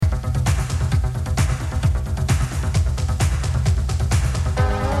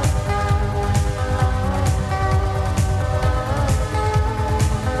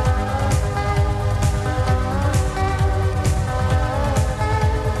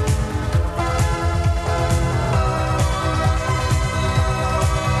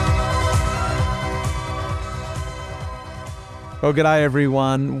Well, g'day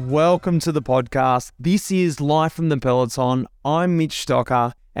everyone. Welcome to the podcast. This is Live from the Peloton. I'm Mitch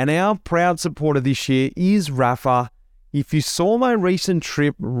Stocker, and our proud supporter this year is Rapha. If you saw my recent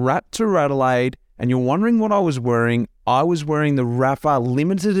trip, Rat to Adelaide, and you're wondering what I was wearing the Rapha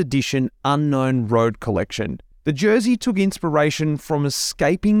limited edition Unknown Road collection. The jersey took inspiration from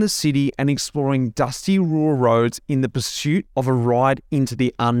escaping the city and exploring dusty rural roads in the pursuit of a ride into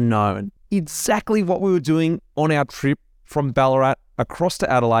the unknown. Exactly what we were doing on our trip from Ballarat across to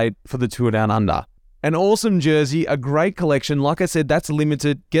Adelaide for the Tour Down Under. An awesome jersey, a great collection. Like I said, that's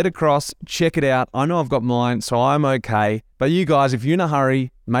limited. Get across, check it out. I know I've got mine, so I'm okay. But you guys, if you're in a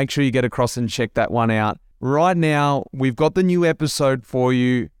hurry, make sure you get across and check that one out. Right now, we've got the new episode for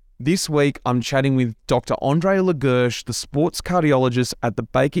you. This week, I'm chatting with Dr. Andre Lagersh, the sports cardiologist at the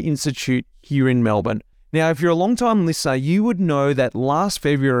Baker Institute here in Melbourne. Now, if you're a long-time listener, you would know that last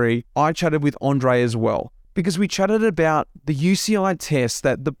February, I chatted with Andre as well, because we chatted about the UCI test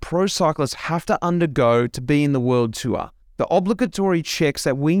that the pro cyclists have to undergo to be in the World Tour. The obligatory checks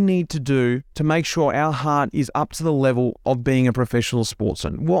that we need to do to make sure our heart is up to the level of being a professional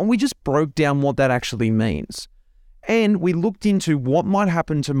sportsman. Well, we just broke down what that actually means. And we looked into what might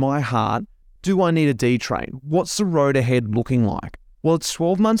happen to my heart. Do I need a D-train? What's the road ahead looking like? Well, it's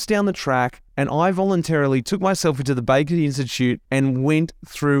 12 months down the track, and I voluntarily took myself into the Baker Institute and went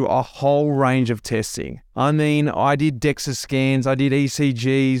through a whole range of testing. I mean, I did DEXA scans, I did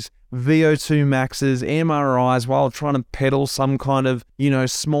ECGs, VO2 maxes, MRIs while trying to pedal some kind of,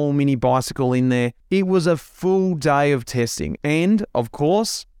 small mini bicycle in there. It was a full day of testing. And, of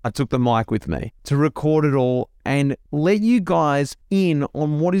course, I took the mic with me to record it all and let you guys in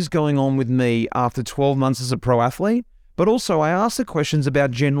on what is going on with me after 12 months as a pro athlete. But also, I asked the questions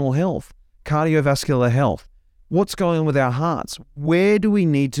about general health, cardiovascular health. What's going on with our hearts? Where do we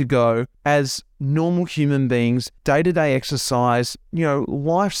need to go as normal human beings, day-to-day exercise,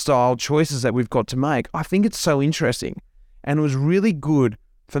 lifestyle choices that we've got to make? I think it's so interesting. And it was really good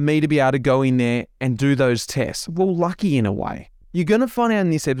for me to be able to go in there and do those tests. Well, lucky in a way. You're going to find out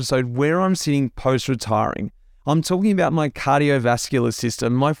in this episode where I'm sitting post-retiring. I'm talking about my cardiovascular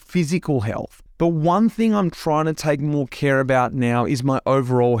system, my physical health. But one thing I'm trying to take more care about now is my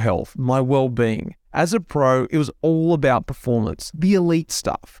overall health, my well-being. As a pro, it was all about performance, the elite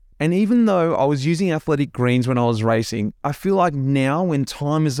stuff. And even though I was using Athletic Greens when I was racing, I feel like now when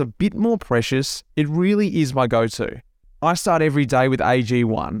time is a bit more precious, it really is my go-to. I start every day with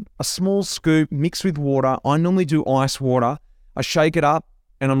AG1, a small scoop mixed with water. I normally do ice water. I shake it up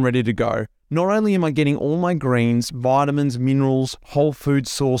and I'm ready to go. Not only am I getting all my greens, vitamins, minerals, whole food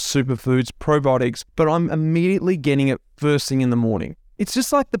source, superfoods, probiotics, but I'm immediately getting it first thing in the morning. It's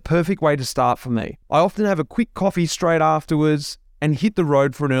just like the perfect way to start for me. I often have a quick coffee straight afterwards and hit the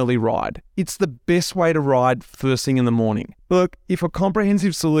road for an early ride. It's the best way to ride first thing in the morning. Look, if a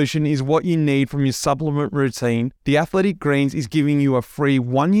comprehensive solution is what you need from your supplement routine, the Athletic Greens is giving you a free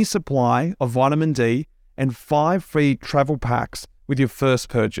 1-year supply of vitamin D and 5 free travel packs with your first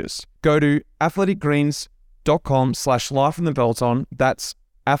purchase. Go to athleticgreens.com/lifeinthepeloton. That's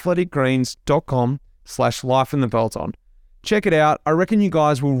athleticgreens.com/lifeinthepeloton. Check it out. I reckon you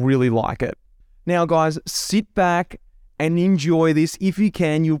guys will really like it. Now, guys, sit back and enjoy this. If you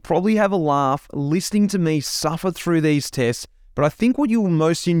can, you'll probably have a laugh listening to me suffer through these tests, but I think what you will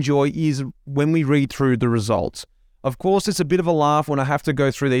most enjoy is when we read through the results. Of course, it's a bit of a laugh when I have to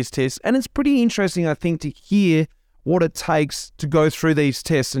go through these tests, and it's pretty interesting, I think, to hear what it takes to go through these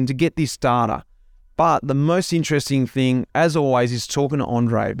tests and to get this data. But the most interesting thing, as always, is talking to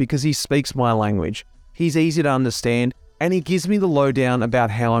Andre because he speaks my language. He's easy to understand, and he gives me the lowdown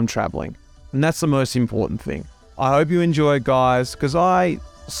about how I'm traveling. And that's the most important thing. I hope you enjoy it, guys, because I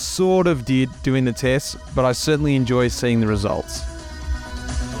sort of did doing the tests, but I certainly enjoy seeing the results.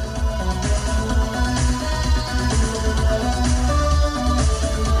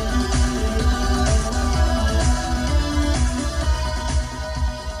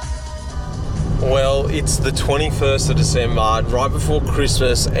 Well, it's the 21st of December, right before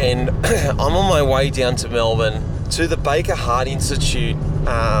Christmas, and I'm on my way down to Melbourne to the Baker Heart Institute,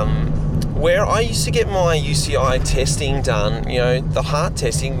 where I used to get my UCI testing done, the heart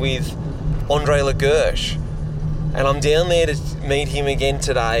testing with Andre Lagersh. And I'm down there to meet him again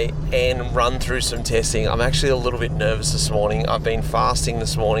today and run through some testing. I'm actually a little bit nervous this morning. I've been fasting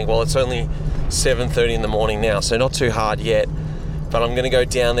this morning. Well, it's only 7:30 in the morning now, so not too hard yet. But I'm going to go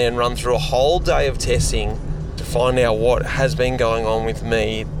down there and run through a whole day of testing to find out what has been going on with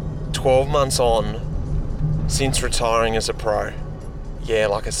me 12 months on since retiring as a pro. Yeah,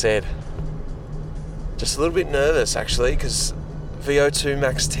 like I said, just a little bit nervous actually, because VO2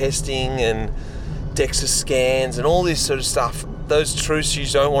 max testing and DEXA scans and all this sort of stuff those truths you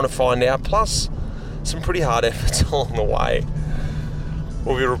don't want to find out, plus some pretty hard efforts along the way.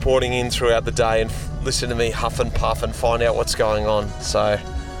 We'll be reporting in throughout the day and listen to me huff and puff and find out what's going on. So,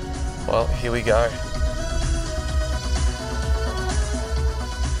 well, here we go.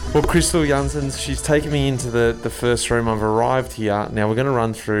 Well, Crystal Janssens, she's taken me into the first room. I've arrived here. Now we're going to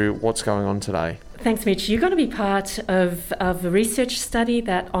run through what's going on today. Thanks, Mitch. You're going to be part of a research study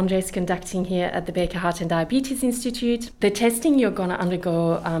that Andre's conducting here at the Baker Heart and Diabetes Institute. The testing you're going to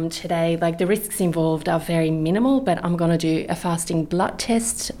undergo today, like the risks involved are very minimal, but I'm going to do a fasting blood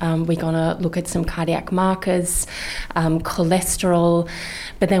test. We're going to look at some cardiac markers, cholesterol,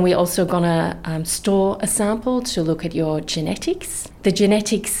 but then we're also going to store a sample to look at your genetics. The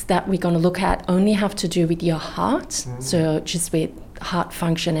genetics that we're going to look at only have to do with your heart, so just with heart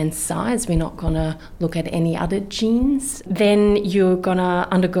function and size. We're not going to look at any other genes. Then you're going to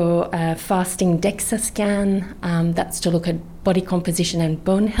undergo a fasting DEXA scan. That's to look at body composition and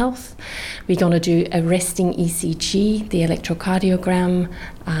bone health. We're going to do a resting ECG, the electrocardiogram,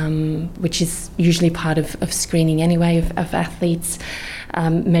 which is usually part of screening anyway of athletes.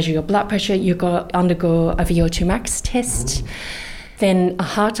 Measure your blood pressure. You're going to undergo a VO2 max test. Then a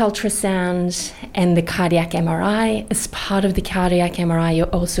heart ultrasound and the cardiac MRI. As part of the cardiac MRI, you're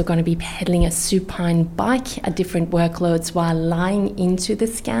also going to be pedaling a supine bike at different workloads while lying into the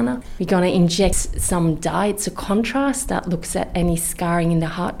scanner. We're going to inject some dye. It's a contrast that looks at any scarring in the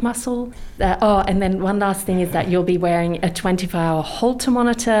heart muscle. And then one last thing is that you'll be wearing a 24-hour Holter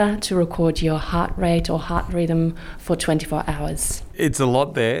monitor to record your heart rate or heart rhythm for 24 hours. It's a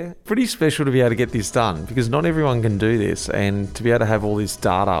lot there. Pretty special to be able to get this done because not everyone can do this, and to be able to have all this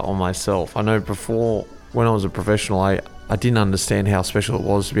data on myself. I know before, when I was a professional, I didn't understand how special it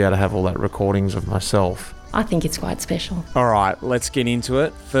was to be able to have all that recordings of myself. I think it's quite special. All right, let's get into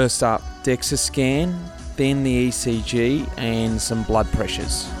it. First up, DEXA scan, then the ECG and some blood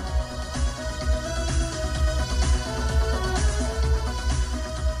pressures.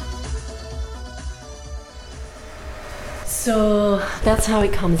 So that's how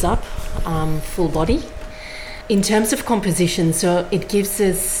it comes up, full body. In terms of composition, so it gives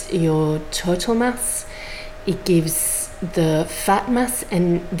us your total mass, it gives the fat mass,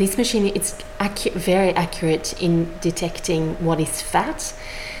 and this machine, it's very accurate in detecting what is fat,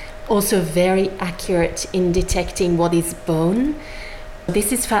 also very accurate in detecting what is bone.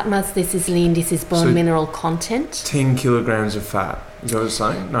 This is fat mass, this is lean, this is bone mineral content. 10 kilograms of fat, is that what it's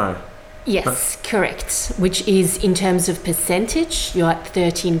saying? No. Yes, correct. Which is, in terms of percentage, you're at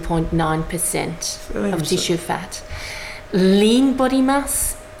 13.9% of tissue fat. Lean body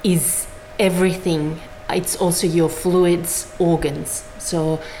mass is everything. It's also your fluids, organs.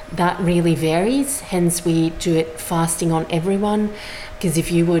 So that really varies. Hence, we do it fasting on everyone. Because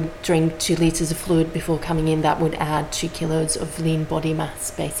if you would drink 2 liters of fluid before coming in, that would add 2 kilos of lean body mass,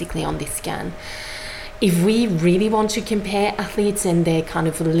 basically, on this scan. If we really want to compare athletes and their kind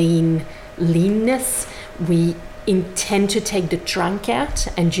of leanness, we intend to take the trunk out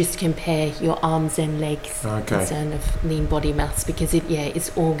and just compare your arms and legs in terms of lean body mass, because it's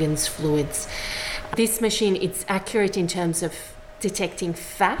organs, fluids. This machine, it's accurate in terms of detecting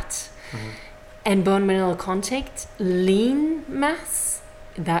fat and bone mineral content. Lean mass,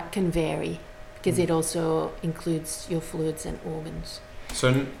 that can vary because it also includes your fluids and organs.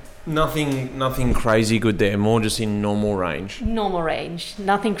 So nothing crazy good there, more just in normal range. Normal range,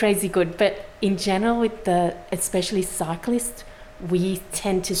 nothing crazy good. But in general, with especially cyclists, we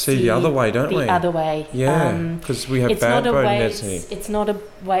tend to see the other way, don't we? The other way. Yeah, because we have bad bone density. It's not a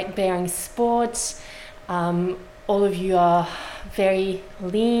weight-bearing sport. All of you are very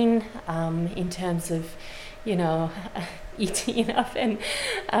lean in terms of, eating enough and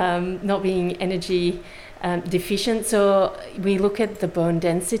not being energy deficient. So we look at the bone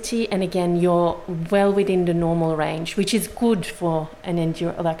density, and again, you're well within the normal range, which is good for an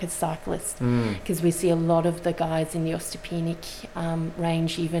like a cyclist, because we see a lot of the guys in the osteopenic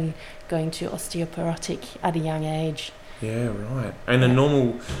range even going to osteoporotic at a young age. Yeah, right. And a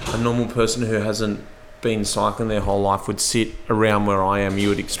normal person who hasn't been cycling their whole life would sit around where I am, you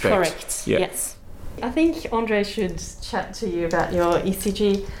would expect. Correct. Yep. Yes. I think Andre should chat to you about your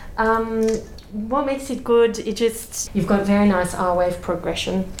ECG. What makes it good? You've got very nice R wave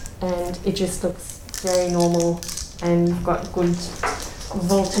progression, and it just looks very normal, and you've got good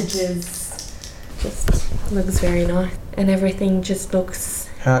voltages. Just looks very nice, and everything just looks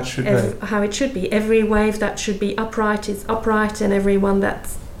how it should be. How it should be. Every wave that should be upright is upright, and every one that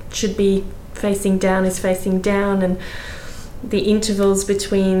should be facing down is facing down, and the intervals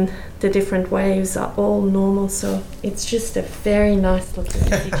between the different waves are all normal. So it's just a very nice looking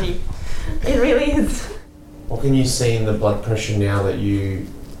ECG. It really is. What can you see in the blood pressure now that you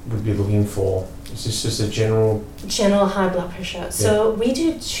would be looking for? Is this just a general high blood pressure? So we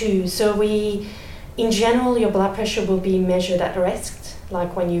do two. So in general, your blood pressure will be measured at rest,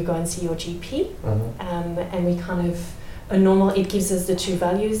 like when you go and see your GP. And we kind of, it gives us the two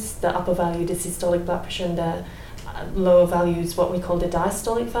values, the upper value, the systolic blood pressure, and the lower value is what we call the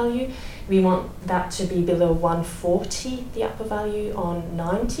diastolic value. We want that to be below 140, the upper value, on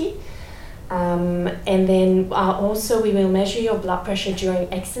 90. And then also we will measure your blood pressure during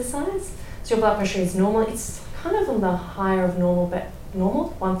exercise. So your blood pressure is normal. It's kind of on the higher of normal, but normal,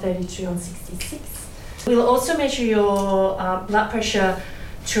 132 on 66. We'll also measure your blood pressure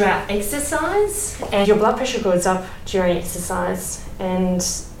throughout exercise, and your blood pressure goes up during exercise. And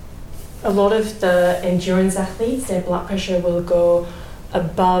a lot of the endurance athletes, their blood pressure will go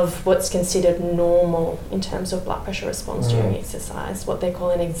above what's considered normal in terms of blood pressure response during exercise, what they call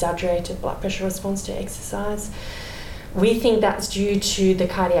an exaggerated blood pressure response to exercise. We think that's due to the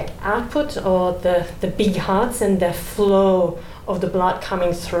cardiac output, or the big hearts and the flow of the blood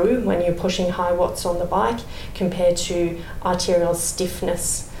coming through when you're pushing high watts on the bike, compared to arterial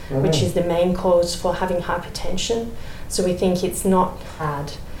stiffness, which is the main cause for having hypertension. So we think it's not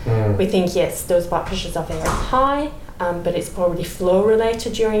bad. We think, yes, those blood pressures are very high, but it's probably flow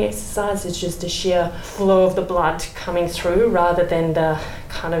related during exercise. It's just the sheer flow of the blood coming through, rather than the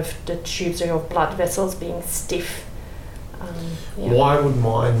kind of the tubes of your blood vessels being stiff. Why would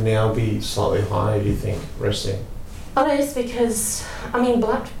mine now be slightly higher, do you think, resting? It's because,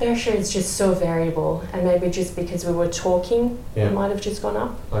 blood pressure is just so variable, and maybe just because we were talking, it might have just gone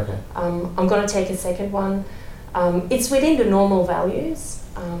up. Okay. I'm going to take a second one. It's within the normal values.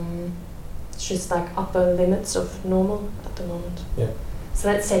 It's just like upper limits of normal at the moment. Yeah. So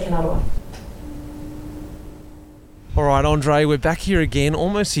let's take another one. All right, Andre, we're back here again,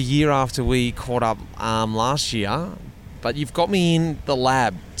 almost a year after we caught up last year. But you've got me in the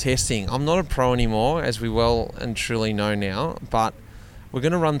lab testing. I'm not a pro anymore, as we well and truly know now, but we're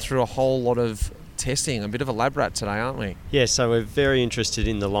going to run through a whole lot of testing, a bit of a lab rat today, aren't we? Yeah, so we're very interested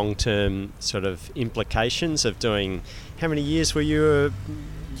in the long-term sort of implications of doing... How many years were you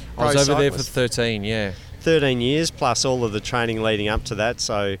I was over there for 13, yeah. 13 years plus all of the training leading up to that,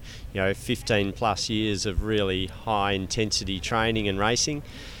 so 15 plus years of really high intensity training and racing.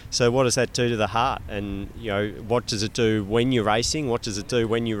 So what does that do to the heart? And what does it do when you're racing? What does it do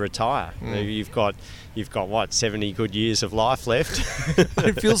when you retire? You've got what, 70 good years of life left?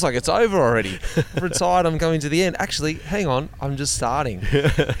 It feels like it's over already. Retired, I'm coming to the end. Actually, hang on, I'm just starting.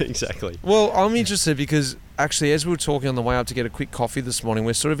 Exactly. Well, I'm interested because actually, as we were talking on the way up to get a quick coffee this morning,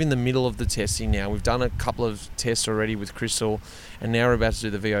 we're sort of in the middle of the testing now. We've done a couple of tests already with Crystal, and now we're about to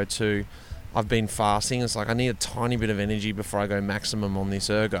do the VO2. I've been fasting. It's like I need a tiny bit of energy before I go maximum on this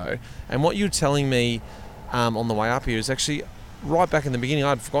ergo. And what you're telling me on the way up here is actually right back in the beginning.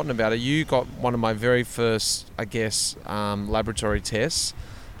 I'd forgotten about it. You got one of my very first, laboratory tests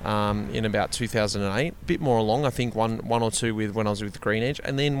in about 2008. A bit more along, I think one or two when I was with Green Edge,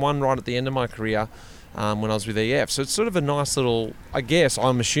 and then one right at the end of my career when I was with EF. So it's sort of a nice little,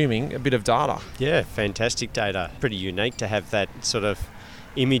 I'm assuming, a bit of data. Yeah, fantastic data. Pretty unique to have that sort of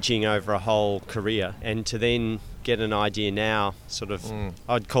imaging over a whole career, and to then get an idea now,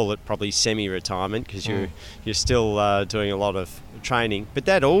 I'd call it probably semi-retirement, because you're still doing a lot of training. But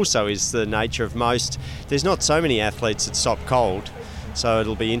that also is the nature of there's not so many athletes that stop cold, so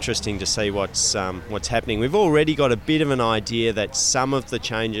it'll be interesting to see what's happening. We've already got a bit of an idea that some of the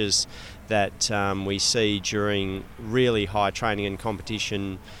changes that we see during really high training and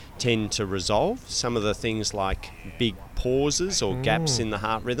competition tend to resolve. Some of the things like big pauses or gaps in the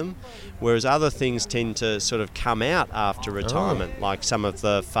heart rhythm, whereas other things tend to sort of come out after retirement, like some of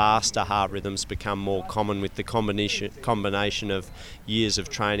the faster heart rhythms become more common with the combination of years of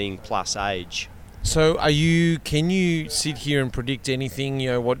training plus age. So can you sit here and predict anything,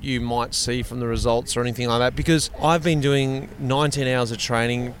 what you might see from the results or anything like that? Because I've been doing 19 hours of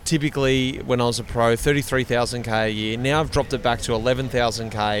training, typically when I was a pro, 33,000K a year. Now I've dropped it back to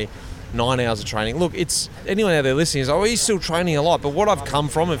 11,000K, 9 hours of training. Look, it's anyone out there listening is, he's still training a lot, but what I've come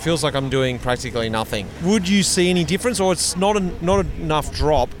from, it feels like I'm doing practically nothing. Would you see any difference, or it's not enough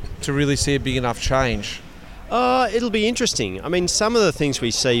drop to really see a big enough change? It'll be interesting. Some of the things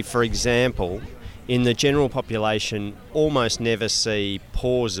we see, for example, in the general population, almost never see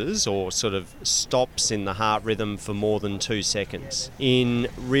pauses or sort of stops in the heart rhythm for more than 2 seconds. In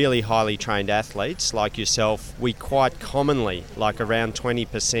really highly trained athletes like yourself, we quite commonly, like around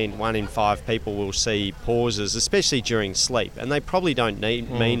 20%, 1 in 5 people will see pauses, especially during sleep, and they probably don't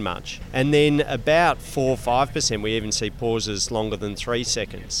mean much. And then about 4 or 5% we even see pauses longer than 3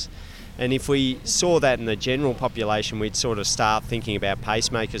 seconds. And if we saw that in the general population, we'd sort of start thinking about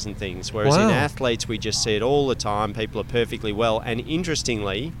pacemakers and things. Whereas in athletes, we just see it all the time. People are perfectly well. And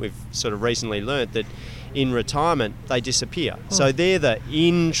interestingly, we've sort of recently learnt that in retirement, they disappear. So they're the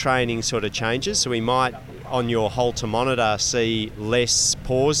in-training sort of changes. So we might, on your Holter monitor, see less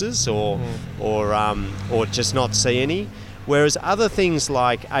pauses or just not see any. Whereas other things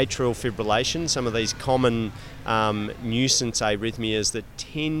like atrial fibrillation, some of these common nuisance arrhythmias that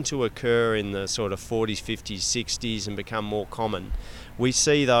tend to occur in the sort of 40s, 50s, 60s and become more common, we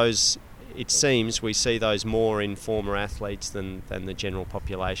see those, it seems, we see those more in former athletes than the general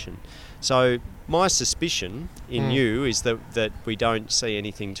population. So my suspicion in you is that we don't see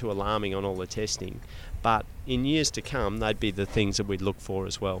anything too alarming on all the testing, but in years to come, they'd be the things that we'd look for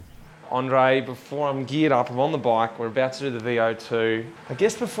as well. Andre, before I'm geared up, I'm on the bike, we're about to do the VO2. I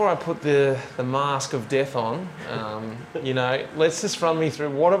guess before I put the mask of death on, let's just run me through,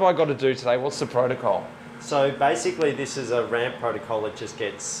 what have I got to do today? What's the protocol? So basically this is a ramp protocol that just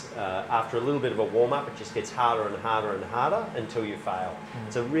gets, after a little bit of a warm-up, it just gets harder and harder and harder until you fail.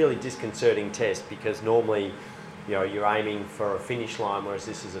 It's a really disconcerting test because normally you're aiming for a finish line, whereas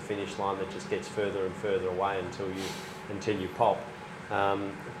this is a finish line that just gets further and further away until you pop.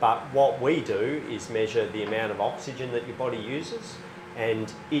 But what we do is measure the amount of oxygen that your body uses,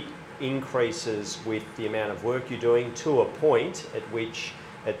 and it increases with the amount of work you're doing to a point at which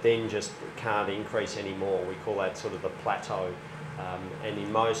it then just can't increase anymore. We call that sort of the plateau. And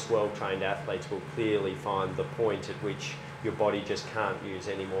in most well-trained athletes will clearly find the point at which your body just can't use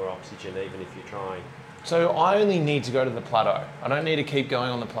any more oxygen even if you're trying. So I only need to go to the plateau. I don't need to keep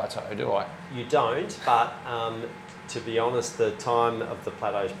going on the plateau, do I? You don't, but to be honest, the time of the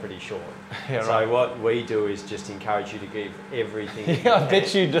plateau is pretty short. Yeah, so right. what we do is just encourage you to give everything. Yeah, I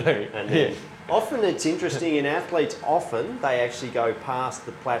bet you do. And then often it's interesting in athletes, often they actually go past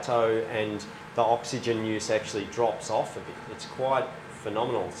the plateau and the oxygen use actually drops off a bit. It's quite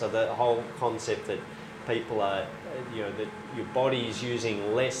phenomenal. So the whole concept that people are, that your body is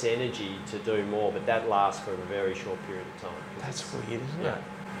using less energy to do more, but that lasts for a very short period of time. That's weird, isn't it?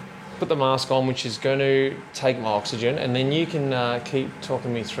 Put the mask on, which is going to take my oxygen, and then you can keep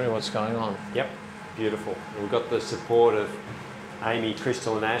talking me through what's going on. Yep, beautiful. And we've got the support of Amy,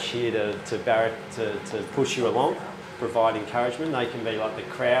 Crystal and Ash here to push you along, provide encouragement. They can be like the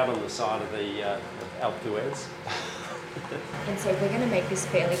crowd on the side of the Alpe d'Huez. And so we're going to make this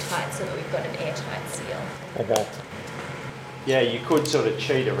fairly tight so that we've got an airtight seal. Okay. Yeah, you could sort of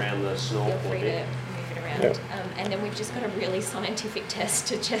cheat around the snorkel Feel free a bit. to move it around. And then we've just got a really scientific test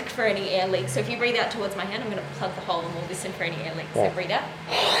to check for any air leaks. So if you breathe out towards my hand, I'm going to plug the hole and we'll listen for any air leaks. So breathe out.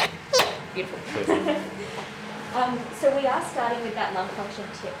 Beautiful. So we are starting with that lung function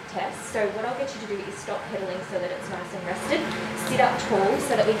test. So what I'll get you to do is stop pedaling so that it's nice and rested. Sit up tall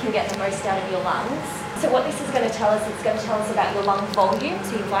so that we can get the most out of your lungs. So what this is going to tell us, it's going to tell us about your lung volume,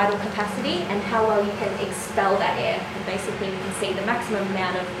 so your vital capacity, and how well you can expel that air. And basically you can see the maximum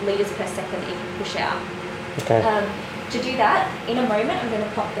amount of litres per second that you can push out. Okay. To do that, in a moment I'm going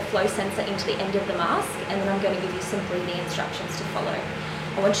to pop the flow sensor into the end of the mask, and then I'm going to give you some breathing instructions to follow.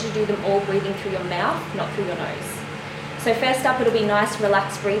 I want you to do them all breathing through your mouth, not through your nose. So first up, it'll be nice,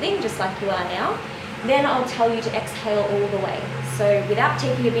 relaxed breathing, just like you are now. Then I'll tell you to exhale all the way. So without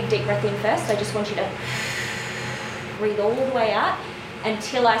taking a big deep breath in first, I just want you to breathe all the way out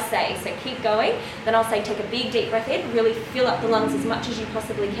until I say. So keep going. Then I'll say take a big deep breath in, really fill up the lungs as much as you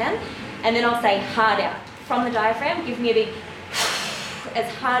possibly can. And then I'll say hard out. From the diaphragm, give me a big as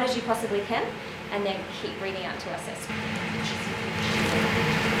hard as you possibly can. And then keep breathing out to assess.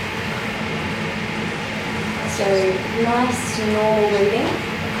 So nice, normal breathing.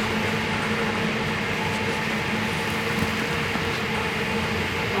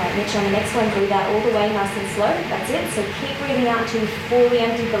 Alright, Mitch, on the next one, breathe out all the way, nice and slow. That's it. So keep breathing out until you fully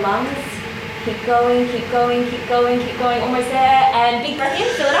empty the lungs. Keep going, keep going, keep going, keep going. Almost there. And big breath in,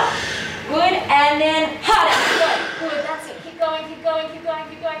 fill it up. Good. And then hard out. Good. That's it. Keep going, keep going, keep going,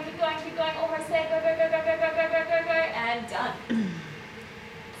 keep going, keep going, keep going. Almost there. Go, go, go, go, go, go, go, go, go, go. And done.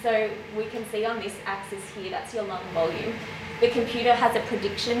 So we can see on this axis here, that's your lung volume. The computer has a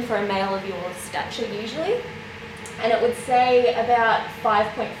prediction for a male of your stature usually, and it would say about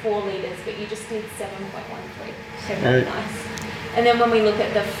 5.4 litres, but you just did 7.13, so very nice. And then when we look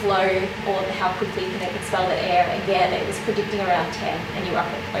at the flow, or how quickly you can expel the air, again, it was predicting around 10, and you were up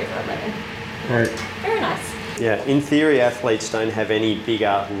at over 11. Right. Very nice. Yeah, in theory, athletes don't have any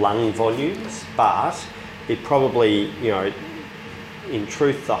bigger lung volumes, but it probably, in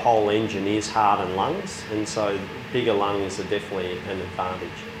truth, the whole engine is heart and lungs, and so bigger lungs are definitely an advantage.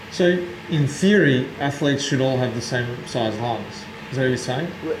 So, in theory, athletes should all have the same size lungs? Is that what you're saying?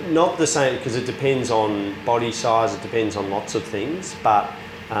 Not the same, because it depends on body size, it depends on lots of things, but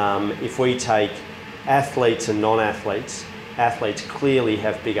if we take athletes and non-athletes, athletes clearly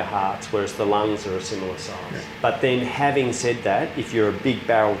have bigger hearts, whereas the lungs are a similar size. Yeah. But then having said that, if you're a big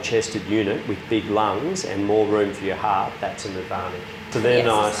barrel-chested unit with big lungs and more room for your heart, that's an advantage. So they're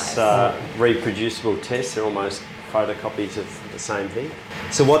nice reproducible tests, they're almost photocopies of the same thing.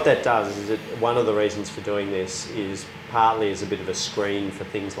 So what that does is one of the reasons for doing this is partly as a bit of a screen for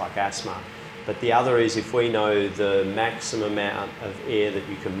things like asthma, but the other is if we know the maximum amount of air that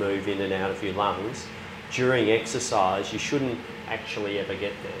you can move in and out of your lungs, during exercise you shouldn't actually ever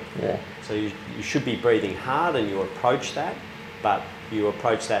get there. Yeah. So you should be breathing hard and you approach that, but you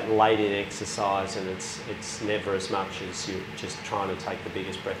approach that late in exercise and it's never as much as you're just trying to take the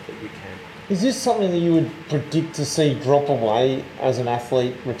biggest breath that you can. Is this something that you would predict to see drop away as an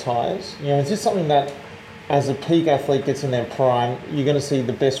athlete retires? You know, is this something that as a peak athlete gets in their prime, you're going to see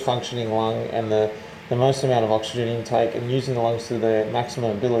the best functioning lung and the most amount of oxygen intake and using the lungs to their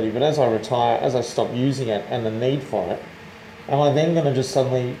maximum ability, but as I retire, as I stop using it and the need for it, am I then going to just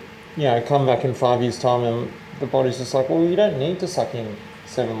suddenly, you know, come back in 5 years' time and the body's just like, well, you don't need to suck in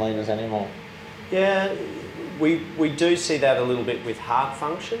 7 litres anymore? Yeah, we do see that a little bit with heart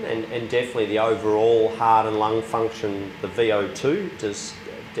function and definitely the overall heart and lung function, the VO2 does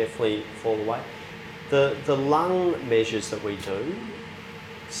definitely fall away. The lung measures that we do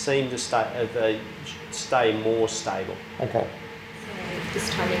seem to stay more stable. Okay. So this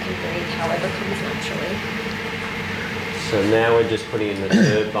time you can breathe however comes naturally. So now we're just putting in the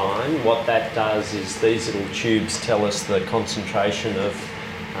turbine. What that does is these little tubes tell us the concentration of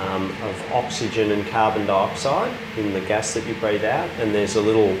oxygen and carbon dioxide in the gas that you breathe out, and there's a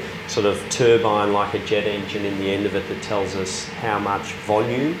little sort of turbine like a jet engine in the end of it that tells us how much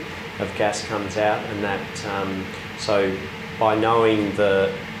volume of gas comes out, and that so by knowing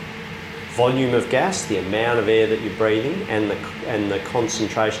the volume of gas, the amount of air that you're breathing, and the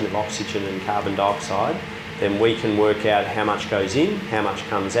concentration of oxygen and carbon dioxide, then we can work out how much goes in, how much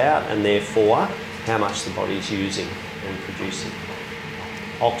comes out, and therefore how much the body's using and producing.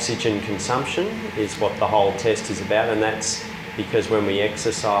 Oxygen consumption is what the whole test is about, and that's because when we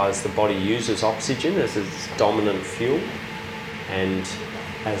exercise, the body uses oxygen as its dominant fuel, and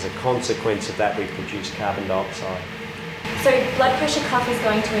as a consequence of that, we produce carbon dioxide. So blood pressure cuff is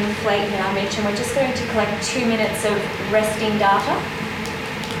going to inflate now, Mitch, and we're just going to collect 2 minutes of resting data,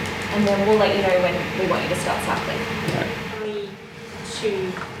 and then we'll let you know when we want you to start cycling. Right. 3,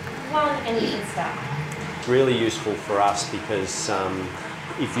 2, 1, and you can start. Really useful for us because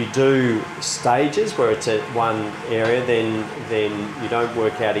if you do stages where it's at one area, then you don't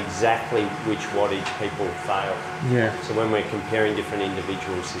work out exactly which wattage people fail. Yeah. So when we're comparing different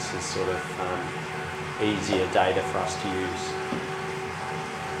individuals, this is sort of easier data for us to use.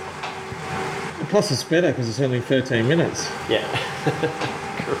 Plus it's better because it's only 13 minutes. Yeah,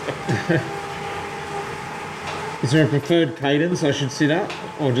 correct. Is there a preferred cadence I should sit at,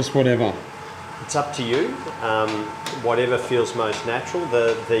 or just whatever? It's up to you. Whatever feels most natural.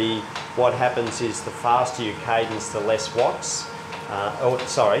 What happens is the faster your cadence, the less watts.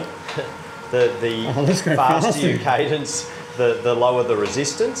 The faster your cadence, the lower the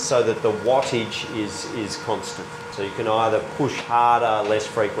resistance, so that the wattage is constant. So you can either push harder less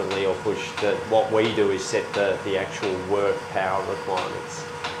frequently or push what we do is set the actual work power requirements.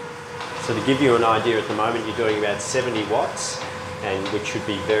 So to give you an idea, at the moment you're doing about 70 watts, and which should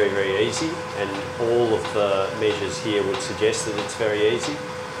be very, very easy, and all of the measures here would suggest that it's very easy.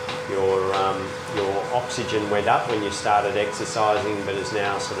 Your oxygen went up when you started exercising, but is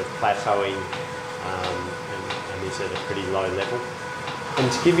now sort of plateauing and is at a pretty low level.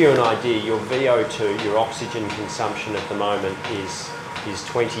 And to give you an idea, your VO2, your oxygen consumption at the moment is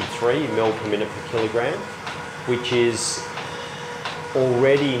 23 mil per minute per kilogram, which is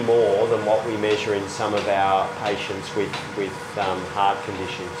already more than what we measure in some of our patients with heart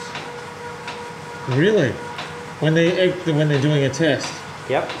conditions. Really? When they're doing a test?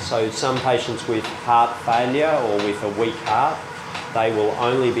 Yep. So some patients with heart failure or with a weak heart, they will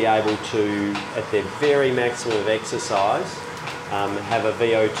only be able to, at their very maximum of exercise, have a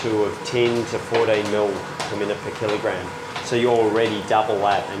VO2 of 10 to 14 mil per minute per kilogram. So you're already double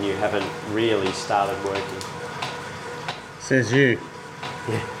that and you haven't really started working. Says you.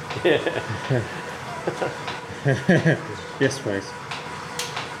 Yeah. Yes, please.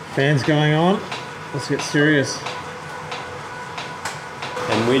 Fans going on. Let's get serious.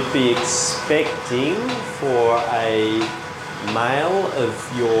 And we'd be expecting for a male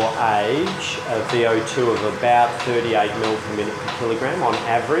of your age a VO2 of about 38 mil per minute per kilogram on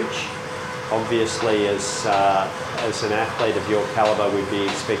average. Obviously, as an athlete of your calibre, we'd be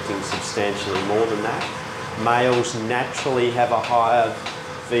expecting substantially more than that. Males naturally have a higher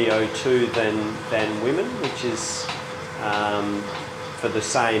VO2 than women, which is for the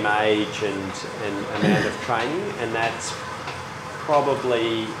same age and amount of training, and that's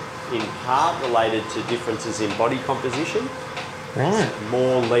probably in part related to differences in body composition. Right.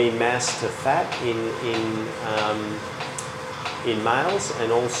 More lean mass to fat in males,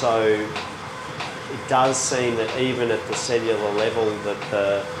 and also it does seem that even at the cellular level that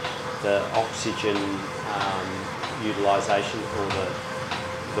the oxygen utilisation or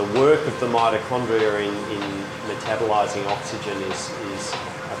the work of the mitochondria in metabolising oxygen is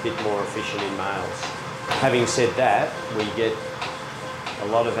a bit more efficient in males. Having said that, we get a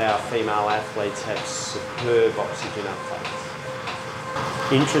lot of our female athletes have superb oxygen uptake.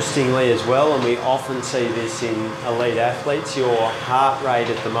 Interestingly as well, and we often see this in elite athletes, your heart rate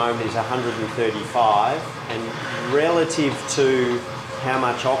at the moment is 135, and relative to how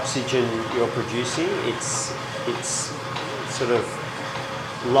much oxygen you're producing, it's sort of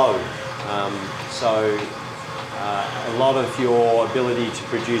low. A lot of your ability to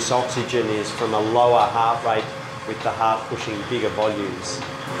produce oxygen is from a lower heart rate with the heart pushing bigger volumes.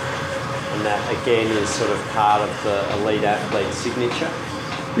 And that again is sort of part of the elite athlete signature.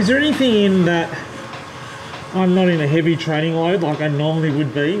 Is there anything in that I'm not in a heavy training load like I normally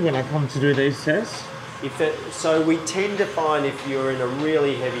would be when I come to do these tests? So we tend to find if you're in a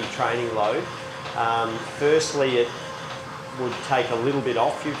really heavy training load, firstly it would take a little bit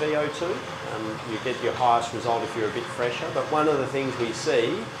off your VO2. You get your highest result if you're a bit fresher, but one of the things we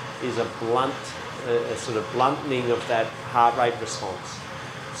see is a sort of blunting of that heart rate response.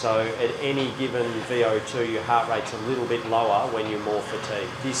 So at any given VO2, your heart rate's a little bit lower when you're more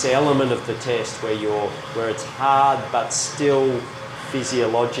fatigued. This element of the test where it's hard but still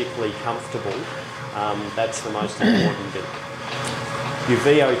physiologically comfortable, that's the most important bit. Your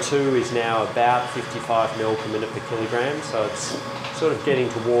VO2 is now about 55 mil per minute per kilogram, so it's sort of getting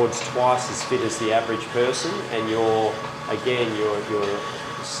towards twice as fit as the average person, and you're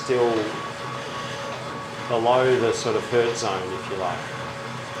still below the sort of hurt zone, if you like.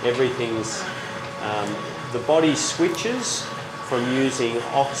 Everything's, the body switches from using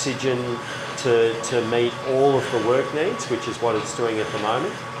oxygen to meet all of the work needs, which is what it's doing at the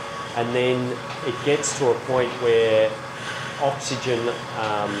moment, and then it gets to a point where oxygen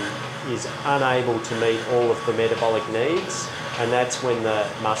is unable to meet all of the metabolic needs, and that's when the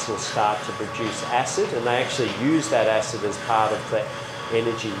muscles start to produce acid, and they actually use that acid as part of the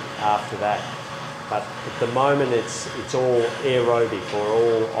energy after that. But at the moment it's all aerobic or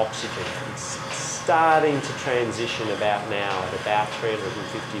all oxygen. It's starting to transition about now at about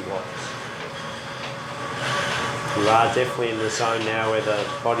 350 watts. You are definitely in the zone now where the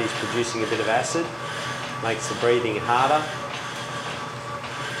body's producing a bit of acid, makes the breathing harder.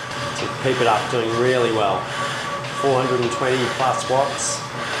 So keep it up, doing really well. 420 plus watts.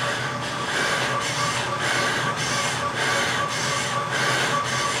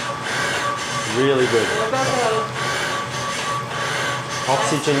 Really good.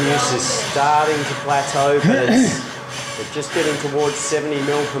 Oxygen use is starting to plateau, but we're just getting towards 70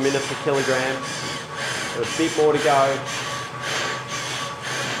 mil per minute per kilogram. Got a bit more to go.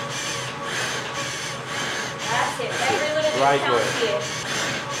 That's it. Every little bit Great counts work. here.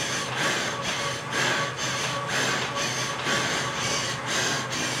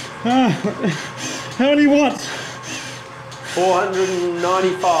 How many watts?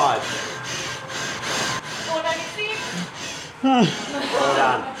 495. 496. Well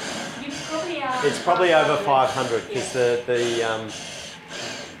done. You probably are. It's probably over 500 because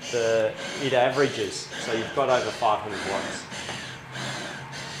it averages, so you've got over 500 watts.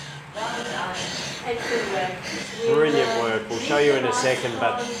 Well done. Excellent work. Brilliant work. We'll show you in a second,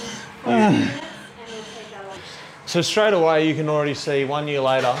 but So straight away you can already see 1 year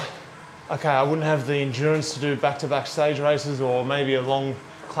later, okay, I wouldn't have the endurance to do back-to-back stage races or maybe a long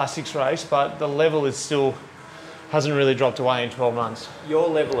classics race, but the level is still, hasn't really dropped away in 12 months. your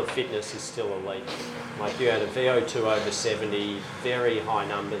level of fitness is still elite. Like you had a VO2 over 70, very high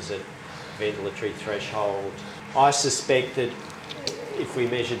numbers at ventilatory threshold. I suspect that if we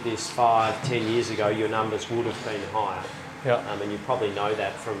measured this 5-10 years ago, your numbers would have been higher. Yeah. And you probably know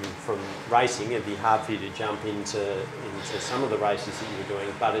that from racing. It'd be hard for you to jump into some of the races that you were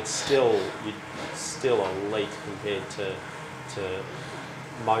doing, but it's still elite compared to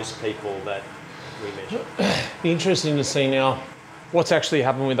most people that we measure. Be interesting to see now what's actually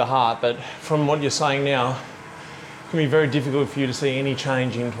happened with the heart, but from what you're saying now, it can be very difficult for you to see any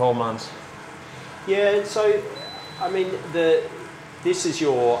change in 12 months. Yeah, so I mean this is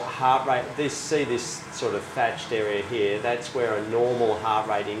your heart rate. See this sort of thatched area here? That's where a normal heart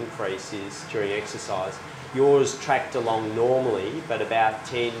rate increase is during exercise. Yours tracked along normally, but about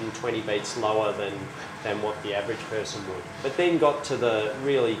 10, 20 beats lower than what the average person would. But then got to the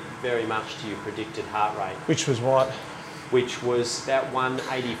really very much to your predicted heart rate. Which was what? Which was about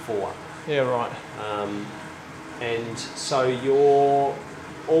 184. Yeah, right. And so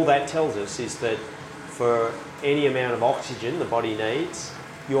all that tells us is that for any amount of oxygen the body needs,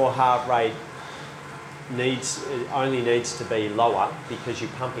 your heart rate only needs to be lower because you're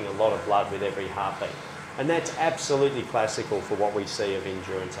pumping a lot of blood with every heartbeat. And that's absolutely classical for what we see of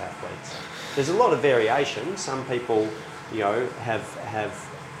endurance athletes. There's a lot of variation. Some people,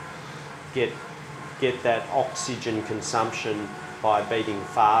 get that oxygen consumption by beating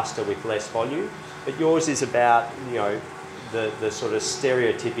faster with less volume. But yours is about, the sort of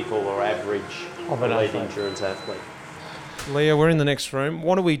stereotypical or average of an elite endurance athlete. Leah, we're in the next room.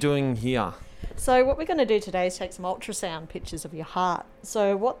 What are we doing here? So what we're going to do today is take some ultrasound pictures of your heart.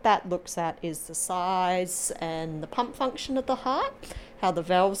 So what that looks at is the size and the pump function of the heart, how the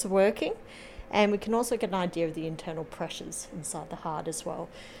valves are working, and we can also get an idea of the internal pressures inside the heart as well.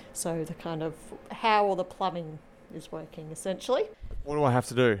 So the kind of how all the plumbing is working essentially. What do I have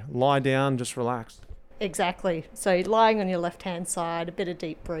to do? Lie down, just relax? Exactly. So lying on your left-hand side, a bit of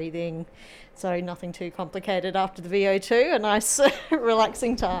deep breathing. So nothing too complicated after the VO2, a nice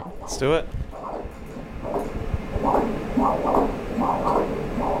relaxing time. Let's do it.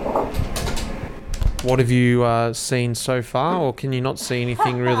 What have you seen so far, or can you not see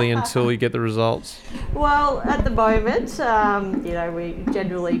anything really until you get the results? Well, at the moment, we're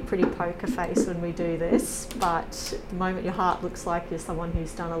generally pretty poker face when we do this, but at the moment your heart looks like you're someone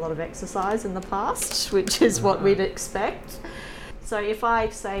who's done a lot of exercise in the past, which is what we'd expect. So if I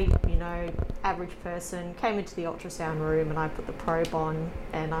say, average person came into the ultrasound room and I put the probe on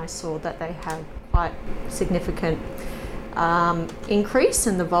and I saw that they had quite significant increase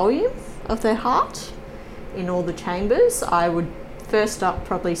in the volume of their heart in all the chambers, I would first up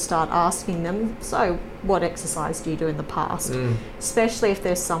probably start asking them, so what exercise do you do in the past? Especially if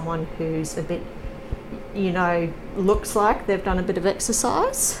there's someone who's a bit, looks like they've done a bit of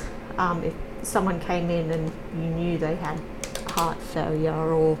exercise. If someone came in and you knew they had heart failure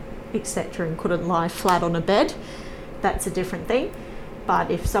or etc. and couldn't lie flat on a bed, that's a different thing.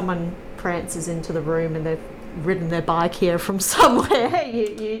 But if someone prances into the room and they've ridden their bike here from somewhere,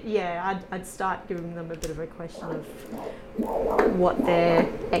 I'd start giving them a bit of a question of what their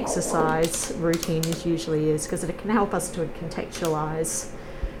exercise routine usually is, because it can help us to contextualise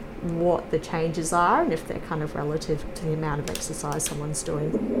what the changes are and if they're kind of relative to the amount of exercise someone's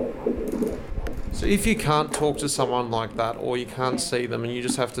doing. So if you can't talk to someone like that, or you can't see them and you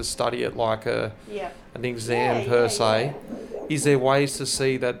just have to study it like an exam per se, is there ways to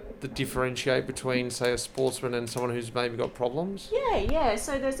see that differentiate between, say, a sportsman and someone who's maybe got problems? Yeah.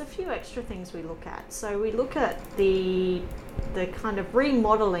 So there's a few extra things we look at. So we look at the kind of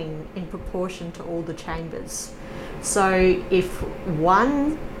remodeling in proportion to all the chambers. So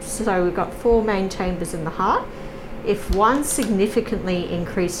so we've got 4 main chambers in the heart. If one significantly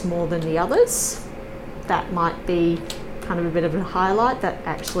increased more than the others, that might be kind of a bit of a highlight that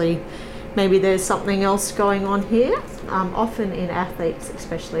actually maybe there's something else going on here. Often in athletes,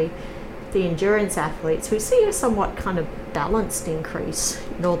 especially the endurance athletes, we see a somewhat kind of balanced increase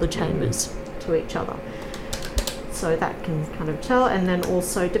in all the chambers to each other. So that can kind of tell. And then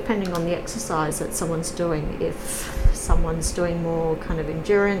also depending on the exercise that someone's doing, if someone's doing more kind of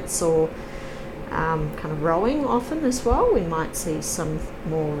endurance or kind of rowing often as well, we might see some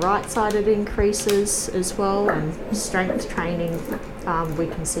more right-sided increases as well, and strength training, we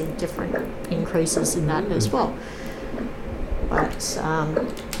can see different increases in that as well. But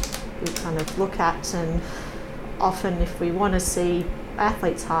we kind of look at, and often if we want to see,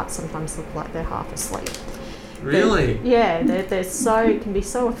 athletes' hearts sometimes look like they're half asleep. Really? They're so, can be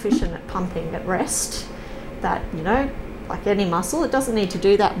so efficient at pumping at rest that, like any muscle, it doesn't need to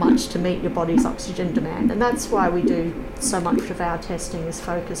do that much to meet your body's oxygen demand. And that's why we do so much of our testing is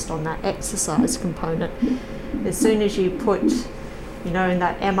focused on that exercise component. As soon as you put, in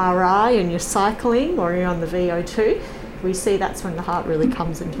that MRI and you're cycling or you're on the VO2, we see that's when the heart really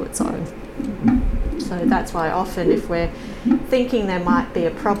comes into its own. So that's why often if we're thinking there might be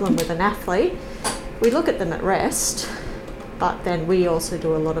a problem with an athlete, we look at them at rest, but then we also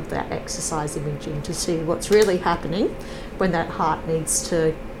do a lot of that exercise imaging to see what's really happening when that heart needs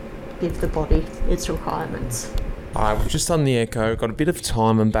to give the body its requirements. All right, we've just done the echo, got a bit of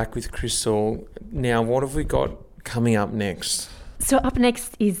time. I'm back with Crystal. Now, what have we got coming up next? So up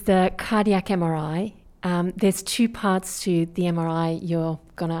next is the cardiac MRI. There's two parts to the MRI you're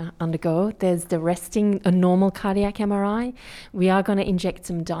going to undergo. There's the resting, a normal cardiac MRI. We are going to inject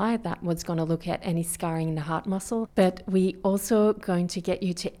some dye. That was going to look at any scarring in the heart muscle. But we also going to get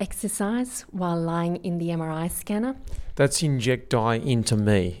you to exercise while lying in the MRI scanner. That's inject dye into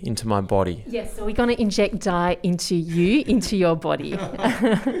me, into my body. Yes, so we're going to inject dye into you, into your body.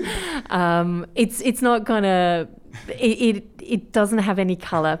 It's not going to... It doesn't have any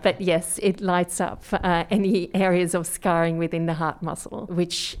colour, but yes, it lights up any areas of scarring within the heart muscle,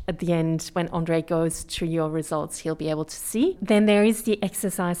 which at the end, when Andre goes through your results, he'll be able to see. Then there is the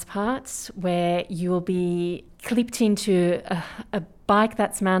exercise part where you'll be clipped into a bike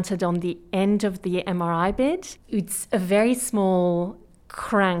that's mounted on the end of the MRI bed. It's a very small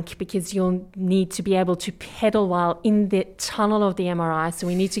crank because you'll need to be able to pedal while in the tunnel of the MRI. So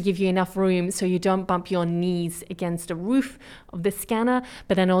we need to give you enough room so you don't bump your knees against the roof of the scanner,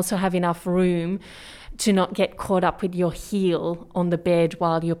 but then also have enough room to not get caught up with your heel on the bed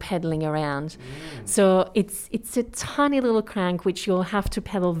while you're pedaling around. So it's a tiny little crank which you'll have to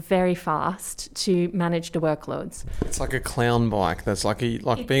pedal very fast to manage the workloads. It's like a clown bike. That's like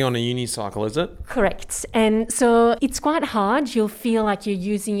being on a unicycle, is it? Correct. And so it's quite hard. You'll feel like you're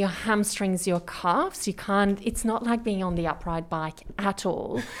using your hamstrings, your calves. It's not like being on the upright bike at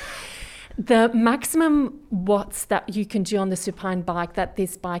all. The maximum watts that you can do on the supine bike that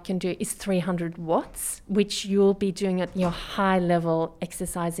this bike can do is 300 watts, which you'll be doing at your high level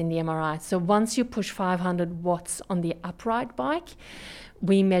exercise in the MRI. So once you push 500 watts on the upright bike,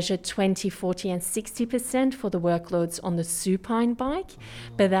 we measure 20, 40 and 60% for the workloads on the supine bike.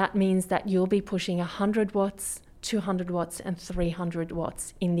 But that means that you'll be pushing 100 watts, 200 watts and 300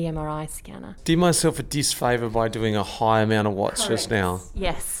 watts in the MRI scanner. Did myself a disfavour by doing a high amount of watts just now.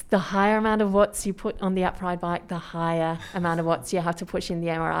 Yes, the higher amount of watts you put on the upright bike, the higher amount of watts you have to push in the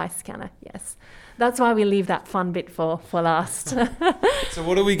MRI scanner, yes. That's why we leave that fun bit for last. So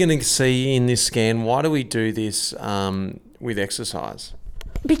what are we going to see in this scan? Why do we do this with exercise?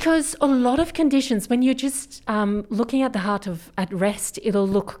 Because a lot of conditions, when you're just looking at the heart at rest, it'll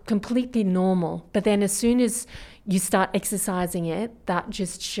look completely normal. But then as soon as you start exercising it, that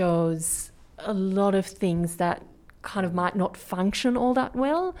just shows a lot of things that kind of might not function all that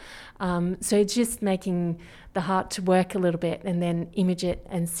well. So it's just making the heart to work a little bit and then image it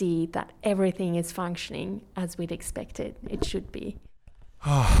and see that everything is functioning as we'd expect it should be.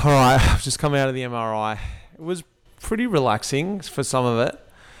 Oh, all right, I've just come out of the MRI. It was pretty relaxing for some of it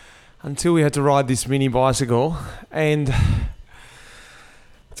until we had to ride this mini bicycle. And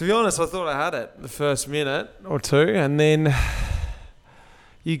to be honest, I thought I had it the first minute or two, and then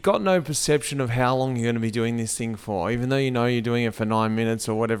you got no perception of how long you're going to be doing this thing for. Even though you know you're doing it for 9 minutes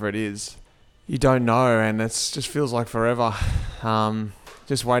or whatever it is, you don't know, and it just feels like forever.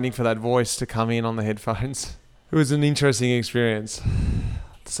 Just waiting for that voice to come in on the headphones. It was an interesting experience,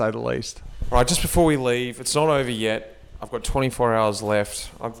 to say the least. Right, just before we leave, it's not over yet. I've got 24 hours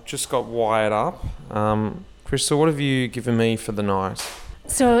left. I've just got wired up. Crystal, what have you given me for the night?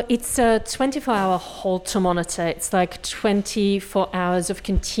 So it's a 24-hour Holter monitor. It's like 24 hours of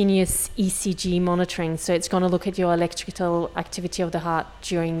continuous ECG monitoring. So it's going to look at your electrical activity of the heart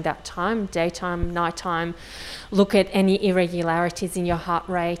during that time, daytime, nighttime, look at any irregularities in your heart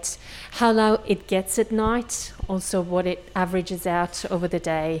rate, how low it gets at night, also what it averages out over the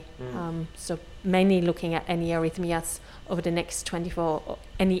day. So mainly looking at any arrhythmias over the next 24,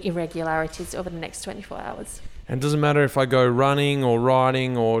 any irregularities over the next 24 hours. And it doesn't matter if I go running or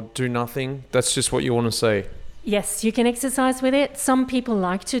riding or do nothing. That's just what you want to see. Yes, you can exercise with it. Some people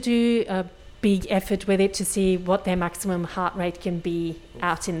like to do a big effort with it to see what their maximum heart rate can be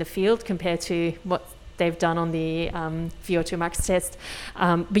out in the field compared to what they've done on the VO2 max test.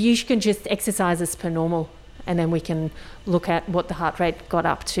 But you can just exercise as per normal, and then we can look at what the heart rate got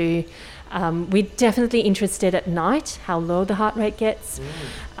up to. We're definitely interested at night, how low the heart rate gets,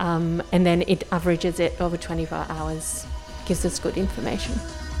 and then it averages it over 24 hours, gives us good information.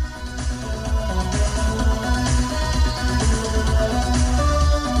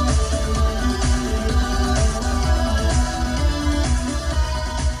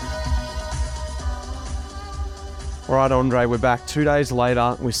 All right, Andre, we're back 2 days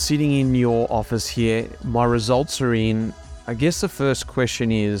later. We're sitting in your office here. My results are in. I guess the first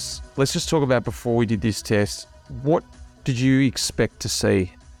question is, let's just talk about before we did this test. What did you expect to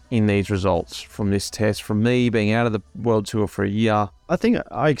see in these results from this test, from me being out of the World Tour for a year? I think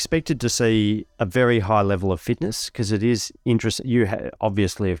I expected to see a very high level of fitness because it is interesting. You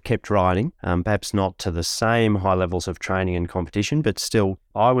obviously have kept riding, perhaps not to the same high levels of training and competition, but still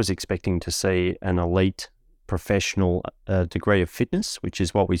I was expecting to see an elite professional degree of fitness, which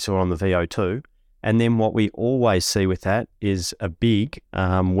is what we saw on the VO2. And then what we always see with that is a big,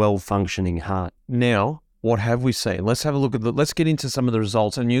 well-functioning heart. Now, what have we seen? Let's have a look at let's get into some of the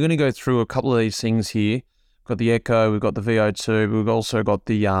results. And you're going to go through a couple of these things here. We've got the echo, we've got the VO2, we've also got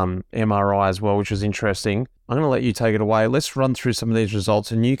the MRI as well, which is interesting. I'm going to let you take it away. Let's run through some of these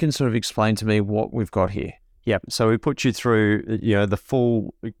results and you can sort of explain to me what we've got here. Yep. So we put you through, the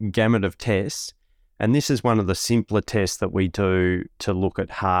full gamut of tests. And this is one of the simpler tests that we do to look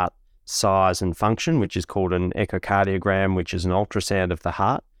at heart size and function, which is called an echocardiogram, which is an ultrasound of the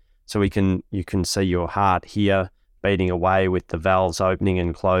heart. So you can see your heart here beating away with the valves opening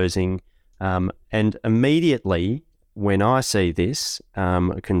and closing. And immediately when I see this,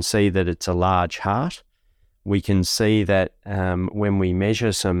 I can see that it's a large heart. We can see that when we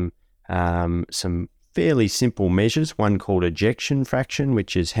measure some fairly simple measures, one called ejection fraction,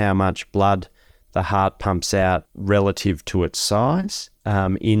 which is how much blood the heart pumps out relative to its size.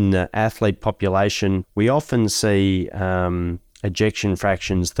 In the athlete population, we often see ejection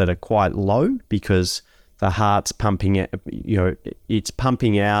fractions that are quite low because the heart's pumping out, it's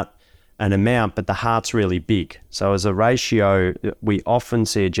pumping out an amount, but the heart's really big. So as a ratio, we often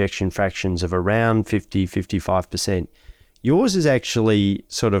see ejection fractions of around 50-55%. Yours is actually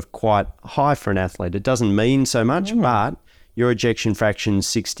sort of quite high for an athlete. It doesn't mean so much, but your ejection fraction is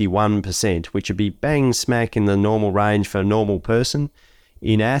 61%, which would be bang smack in the normal range for a normal person.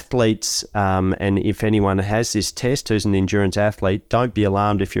 In athletes, and if anyone has this test who's an endurance athlete, don't be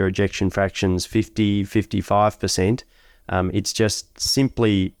alarmed if your ejection fraction's 50-55%. It's just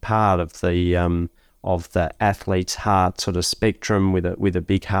simply part of the athlete's heart sort of spectrum with a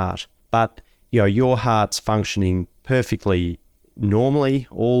big heart. But your heart's functioning perfectly normally.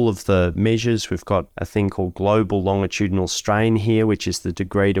 All of the measures, we've got a thing called global longitudinal strain here, which is the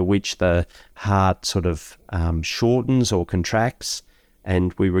degree to which the heart sort of shortens or contracts.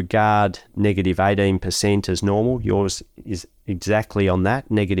 And we regard negative 18% as normal. Yours is exactly on that,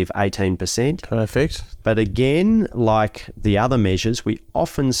 negative 18%. Perfect. But again, like the other measures, we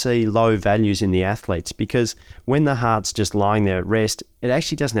often see low values in the athletes because when the heart's just lying there at rest, it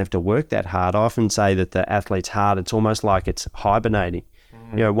actually doesn't have to work that hard. I often say that the athlete's heart, it's almost like it's hibernating.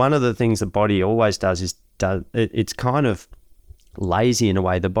 One of the things the body always does is it's kind of lazy in a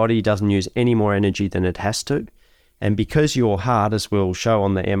way. The body doesn't use any more energy than it has to. And because your heart, as we'll show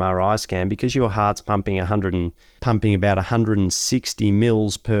on the MRI scan, because your heart's pumping about 160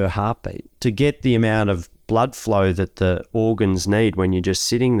 mils per heartbeat, to get the amount of blood flow that the organs need when you're just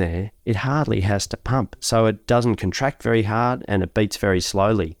sitting there, it hardly has to pump. So it doesn't contract very hard and it beats very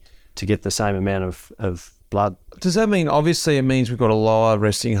slowly to get the same amount of blood. Does that mean, obviously it means we've got a lower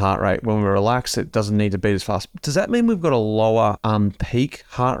resting heart rate. When we're relaxed, it doesn't need to beat as fast. Does that mean we've got a lower peak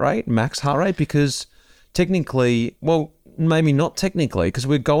heart rate, max heart rate? Because technically, well, maybe not technically, because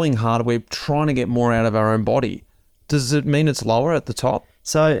we're going harder, we're trying to get more out of our own body. Does it mean it's lower at the top?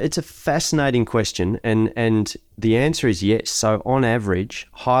 So it's a fascinating question, and the answer is yes. So on average,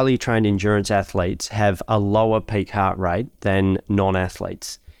 highly trained endurance athletes have a lower peak heart rate than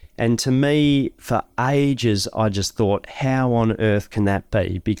non-athletes. And to me, for ages, I just thought, how on earth can that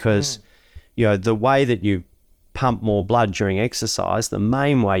be? Because, the way that you pump more blood during exercise, the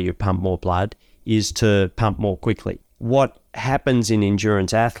main way you pump more blood is to pump more quickly. What happens in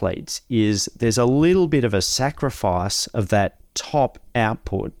endurance athletes is there's a little bit of a sacrifice of that top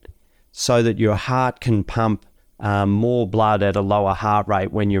output so that your heart can pump more blood at a lower heart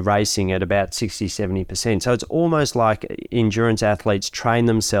rate when you're racing at about 60-70%. So it's almost like endurance athletes train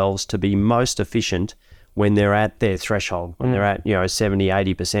themselves to be most efficient when they're at their threshold, when they're at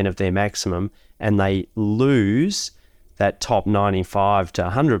 70-80% of their maximum, and they lose that top 95 to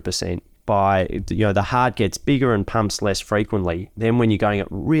 100% by, the heart gets bigger and pumps less frequently. Then when you're going at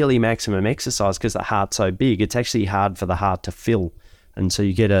really maximum exercise, because the heart's so big, it's actually hard for the heart to fill. And so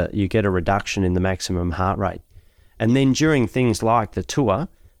you get a reduction in the maximum heart rate. And then during things like the tour,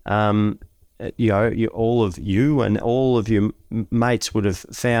 all of you and all of your mates would have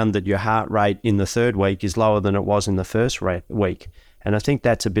found that your heart rate in the third week is lower than it was in the first week. And I think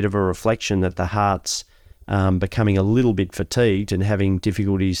that's a bit of a reflection that the heart's becoming a little bit fatigued and having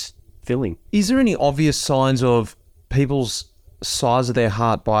difficulties filling. Is there any obvious signs of people's size of their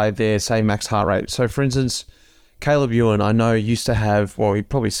heart by their, say, max heart rate? So, for instance, Caleb Ewan, I know, used to have, well, he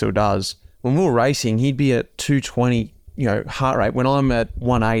probably still does, when we were racing, he'd be at 220, heart rate, when I'm at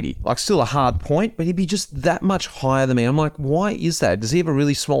 180. Like, still a hard point, but he'd be just that much higher than me. I'm like, why is that? Does he have a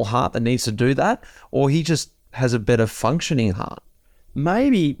really small heart that needs to do that? Or he just has a better functioning heart?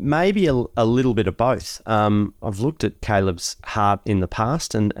 Maybe a little bit of both. I've looked at Caleb's heart in the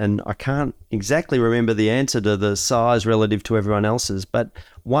past, and I can't exactly remember the answer to the size relative to everyone else's, but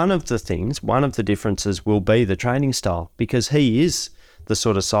one of the differences will be the training style, because he is the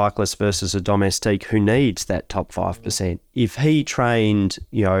sort of cyclist versus a domestique who needs that top 5%. If he trained,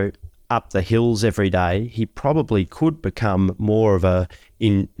 up the hills every day, he probably could become more of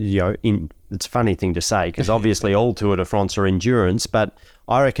it's a funny thing to say, because obviously all Tour de France are endurance, but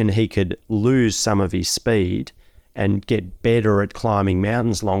I reckon he could lose some of his speed and get better at climbing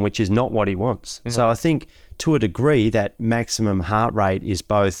mountains long, which is not what he wants. Mm-hmm. So I think to a degree that maximum heart rate is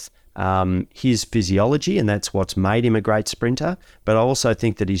both his physiology, and that's what's made him a great sprinter, but I also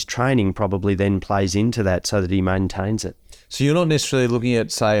think that his training probably then plays into that so that he maintains it. So you're not necessarily looking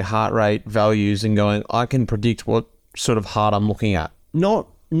at, say, heart rate values and going, I can predict what sort of heart I'm looking at? Not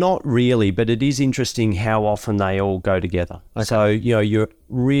really, but it is interesting how often they all go together. Okay. So, you're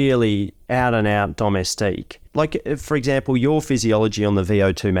really out and out domestique. Like, for example, your physiology on the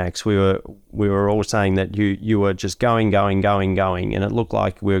VO2 max, we were all saying that you were just going, and it looked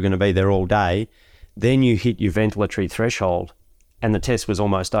like we were going to be there all day. Then you hit your ventilatory threshold and the test was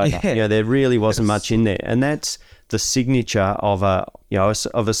almost over. Yeah. There really wasn't much in there. And that's the signature of a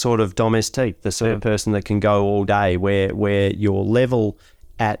sort of domestique, the sort of person that can go all day, where your level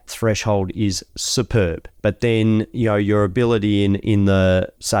at threshold is superb, but then your ability in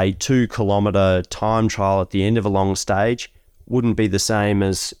the, say, 2 kilometre time trial at the end of a long stage wouldn't be the same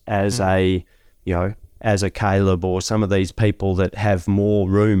as a Caleb or some of these people that have more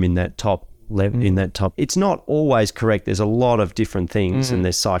room in that top level. In that top, it's not always correct. There's a lot of different things, and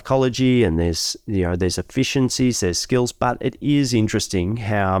there's psychology, and there's efficiencies, there's skills, but it is interesting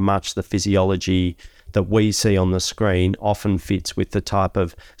how much the physiology that we see on the screen often fits with the type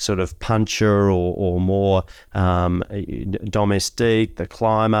of sort of puncher or more domestique, the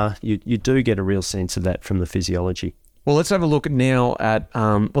climber. You do get a real sense of that from the physiology. Well, let's have a look now at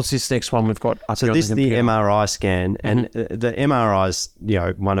what's this next one we've got. So this is the MRI scan, and the MRI is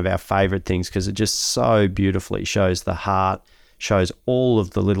one of our favourite things because it just so beautifully shows the heart, shows all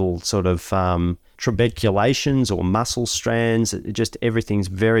of the little sort of trabeculations or muscle strands. Just everything's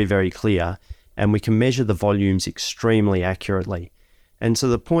very, very clear. And we can measure the volumes extremely accurately. And so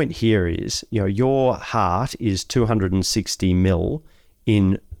the point here is, your heart is 260 mil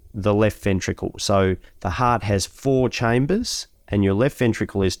in the left ventricle. So the heart has 4 chambers, and your left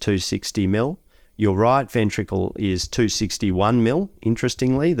ventricle is 260 mil. Your right ventricle is 261 mil.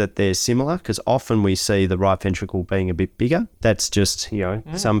 Interestingly, that they're similar, because often we see the right ventricle being a bit bigger. That's just,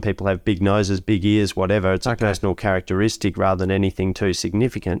 some people have big noses, big ears, whatever. It's a personal characteristic rather than anything too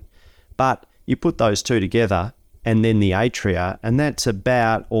significant. But you put those two together and then the atria, and that's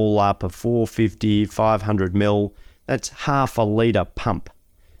about all up a 450, 500 mil. That's half a litre pump.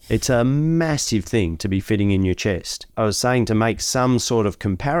 It's a massive thing to be fitting in your chest. I was saying, to make some sort of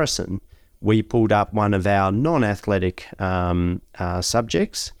comparison, we pulled up one of our non-athletic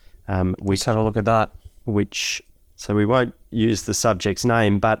subjects. Let's have a look at that. So we won't use the subject's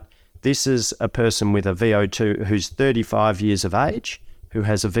name, but this is a person with a VO2 who's 35 years of age, who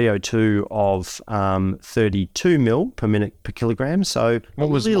has a VO2 of 32 mil per minute per kilogram. So a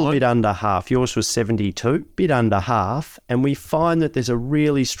little bit under half. Yours was 72, bit under half. And we find that there's a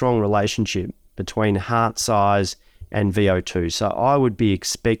really strong relationship between heart size and VO2. So I would be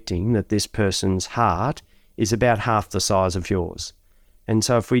expecting that this person's heart is about half the size of yours. And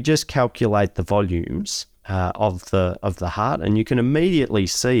so if we just calculate the volumes of the heart, and you can immediately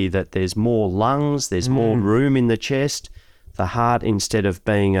see that there's more lungs, there's more room in the chest. The heart, instead of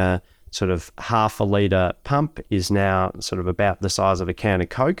being a sort of half a litre pump, is now sort of about the size of a can of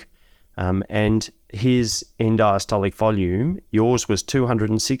Coke. And his end diastolic volume, yours was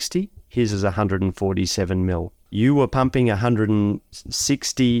 260, his is 147 mil. You were pumping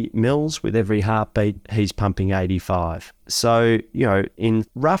 160 mils with every heartbeat, he's pumping 85. So, in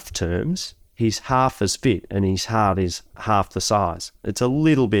rough terms, he's half as fit and his heart is half the size. He's a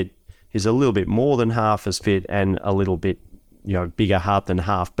little bit more than half as fit and a little bit bigger heart than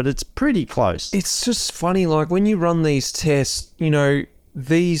half, but it's pretty close. It's just funny, like when you run these tests,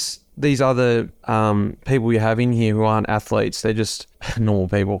 these other people you have in here who aren't athletes, they're just normal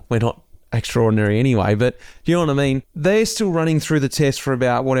people. We're not extraordinary anyway, but do you know what I mean? They're still running through the test for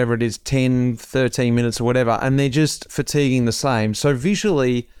about whatever it is, 10, 13 minutes or whatever, and they're just fatiguing the same. So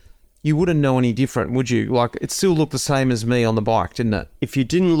visually, you wouldn't know any different, would you? Like, it still looked the same as me on the bike, didn't it? If you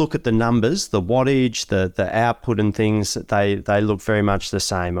didn't look at the numbers, the wattage, the output and things, they look very much the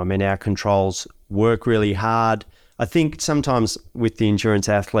same. I mean, our controls work really hard. I think sometimes with the endurance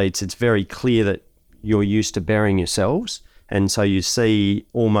athletes, it's very clear that you're used to burying yourselves, And so you see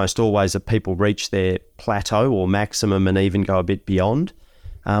almost always that people reach their plateau or maximum and even go a bit beyond.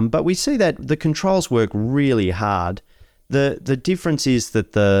 But we see that the controls work really hard. The difference is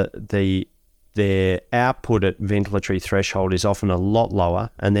that their output at ventilatory threshold is often a lot lower,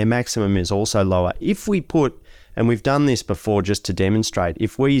 and their maximum is also lower. If we put, and we've done this before just to demonstrate,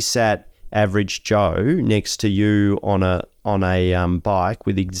 if we sat average Joe next to you on a bike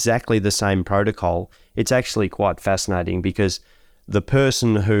with exactly the same protocol, it's actually quite fascinating, because the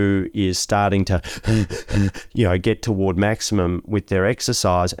person who is starting to get toward maximum with their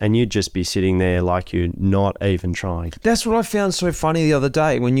exercise, and you'd just be sitting there like you're not even trying. That's what I found so funny the other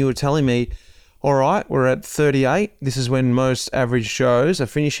day when you were telling me, all right, we're at 38. This is when most average shows are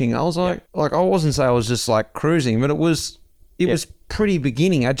finishing. I was like, I wasn't saying I was just like cruising, but it was pretty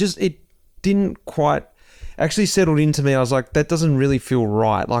beginning. It didn't quite actually settled into me. I was like, that doesn't really feel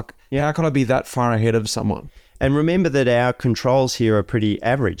right. Like, how can I be that far ahead of someone? And remember that our controls here are pretty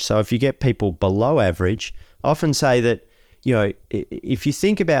average. So if you get people below average, I often say that, if you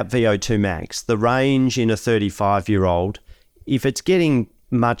think about VO2 max, the range in a 35-year-old, if it's getting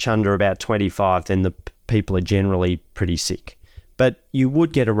much under about 25, then the people are generally pretty sick. But you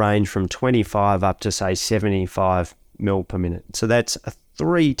would get a range from 25 up to, say, 75 mil per minute. So that's a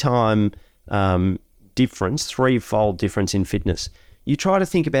threefold difference in fitness. You try to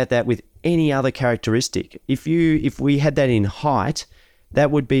think about that with any other characteristic. If we had that in height,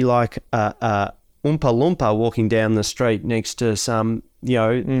 that would be like a Oompa Loompa walking down the street next to some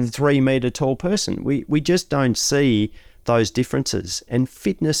 3 meter tall person. We just don't see those differences. And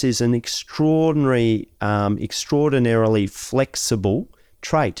fitness is an extraordinarily flexible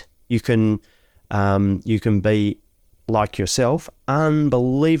trait. You can be like yourself,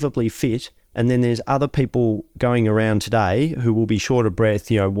 unbelievably fit. And then there's other people going around today who will be short of breath,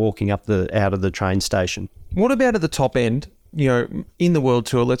 walking out of the train station. What about at the top end, in the World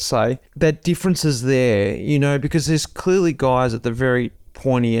Tour, let's say, that difference is there, because there's clearly guys at the very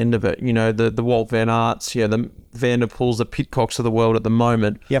pointy end of it, the Walt Van Aerts, the Van der Poels, the Pidcocks of the world at the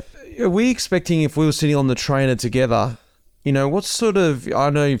moment. Yep. Are we expecting, if we were sitting on the trainer together, what sort of, I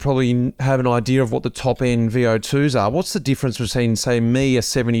know you probably have an idea of what the top end VO2s are. What's the difference between, say, me, a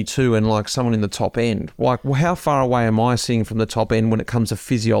 72, and like someone in the top end? Like, how far away am I seeing from the top end when it comes to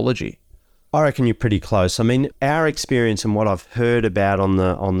physiology? I reckon you're pretty close. I mean, our experience and what I've heard about on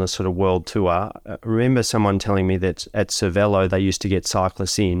the sort of world tour, I remember someone telling me that at Cervelo they used to get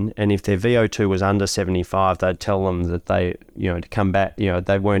cyclists in, and if their VO2 was under 75, they'd tell them that they, to come back,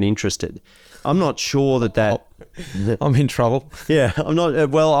 they weren't interested. I'm not sure that I'm in trouble. Yeah, I'm not.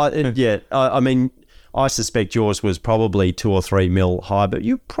 I mean, I suspect yours was probably 2 or 3 mil high, but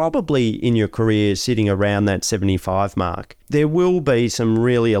you're probably in your career sitting around that 75 mark. There will be some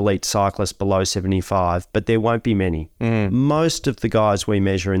really elite cyclists below 75, but there won't be many. Most of the guys we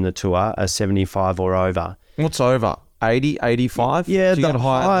measure in the tour are 75 or over. What's over? 80, 85? Yeah, the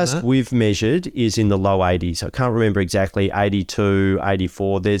highest we've measured is in the low 80s. I can't remember exactly, 82,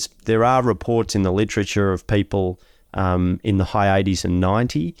 84. There are reports in the literature of people in the high 80s and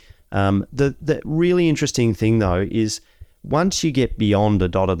 90. The really interesting thing, though, is once you get beyond a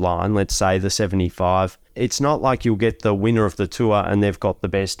dotted line, let's say the 75, it's not like you'll get the winner of the tour and they've got the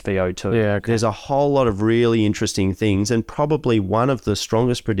best VO2. Yeah, okay. There's a whole lot of really interesting things, and probably one of the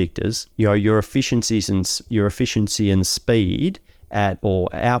strongest predictors, your efficiency and speed or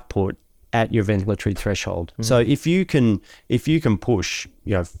output at your ventilatory threshold. Mm-hmm. So if you can push,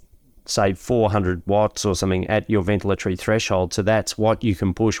 say 400 watts or something at your ventilatory threshold, so that's what you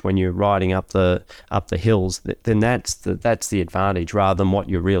can push when you're riding up the hills, then that's the advantage rather than what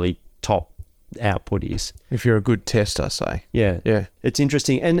your really top output is. If you're a good tester, say. Yeah. It's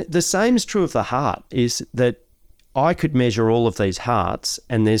interesting. And the same is true of the heart, is that I could measure all of these hearts,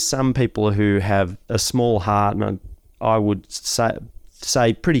 and there's some people who have a small heart, and I would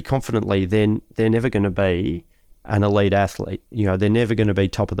say pretty confidently they're never going to be an elite athlete. They're never going to be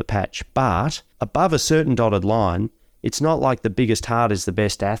top of the patch. But above a certain dotted line, it's not like the biggest heart is the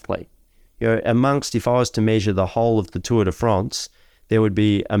best athlete. If I was to measure the whole of the Tour de France, there would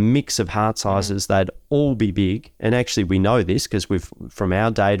be a mix of heart sizes. They'd all be big. And actually we know this because from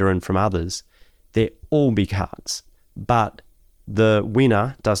our data and from others, they're all big hearts. But the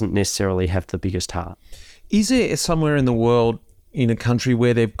winner doesn't necessarily have the biggest heart. Is there somewhere in the world, in a country,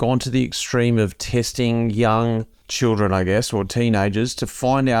 where they've gone to the extreme of testing young children, I guess, or teenagers to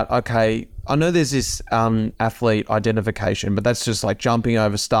find out, okay, I know there's this athlete identification, but that's just like jumping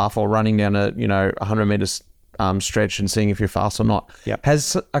over stuff or running down a 100 meters stretch and seeing if you're fast or not. Yep.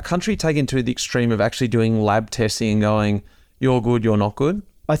 Has a country taken to the extreme of actually doing lab testing and going, you're good, you're not good?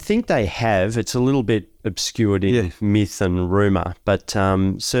 I think they have. It's a little bit obscured in myth and rumour, but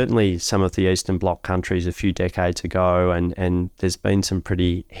certainly some of the Eastern Bloc countries a few decades ago, and there's been some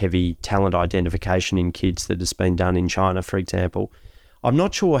pretty heavy talent identification in kids that has been done in China, for example. I'm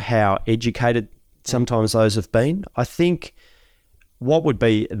not sure how educated sometimes those have been. I think what would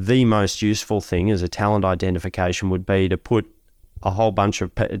be the most useful thing as a talent identification would be to put a whole bunch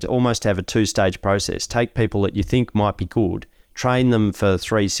of, almost have a two-stage process. Take people that you think might be good, train them for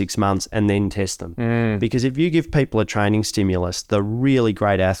 3-6 months, and then test them. Because if you give people a training stimulus, the really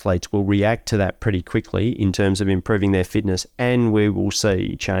great athletes will react to that pretty quickly in terms of improving their fitness, and we will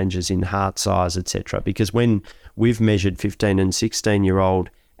see changes in heart size, etc. Because when we've measured 15 and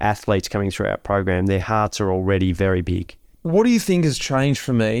 16-year-old athletes coming through our program, their hearts are already very big. What do you think has changed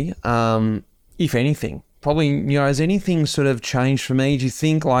for me, if anything? Probably, has anything sort of changed for me? Do you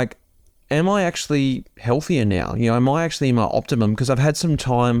think, like, am I actually healthier now? Am I actually in my optimum? Because I've had some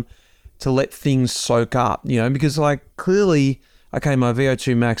time to let things soak up, because, like, clearly, okay, my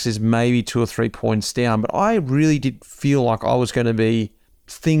VO2 max is maybe 2 or 3 points down, but I really did feel like I was going to be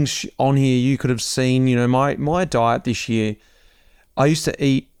things on here you could have seen. My diet this year, I used to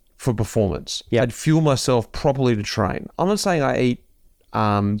eat for performance. I'd fuel myself properly to train. I'm not saying I eat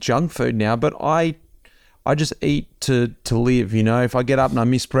junk food now, but I just eat to live, If I get up and I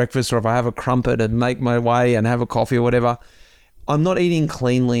miss breakfast, or if I have a crumpet and make my way and have a coffee or whatever, I'm not eating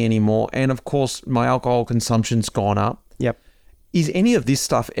cleanly anymore. And of course, my alcohol consumption's gone up. Yep. Is any of this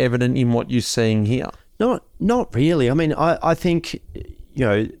stuff evident in what you're seeing here? Not really. I mean, I think,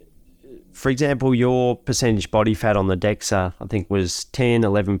 for example, your percentage body fat on the DEXA, I think, was 10,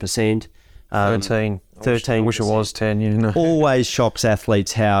 11%. 13. I wish it was 10, Always shocks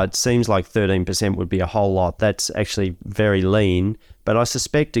athletes how it seems like 13% would be a whole lot. That's actually very lean. But I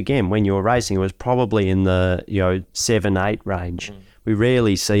suspect, again, when you were racing, it was probably in the 7-8 range. We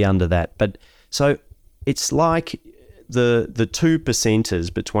rarely see under that. But so it's like the 2%ers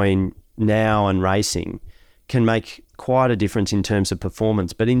between now and racing can make quite a difference in terms of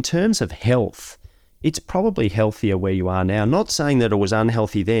performance. But in terms of health, it's probably healthier where you are now. Not saying that it was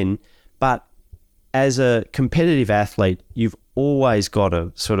unhealthy then, but as a competitive athlete, you've always got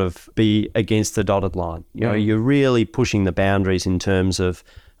to sort of be against the dotted line. You're really pushing the boundaries in terms of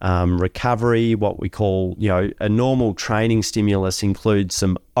recovery. What we call, a normal training stimulus includes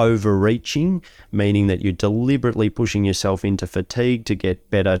some overreaching, meaning that you're deliberately pushing yourself into fatigue to get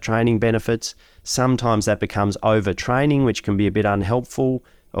better training benefits. Sometimes that becomes overtraining, which can be a bit unhelpful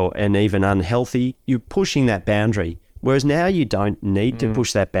and even unhealthy. You're pushing that boundary. Whereas now you don't need to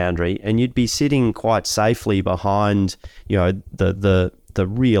push that boundary, and you'd be sitting quite safely behind, the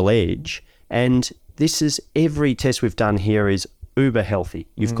real edge. And this is, every test we've done here is uber healthy.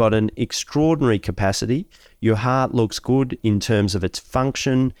 You've got an extraordinary capacity. Your heart looks good in terms of its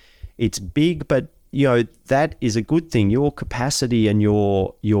function. It's big, but that is a good thing. Your capacity and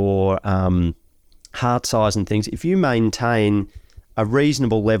your heart size and things, if you maintain a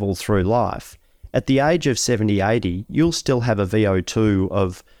reasonable level through life, at the age of 70, 80, you'll still have a VO2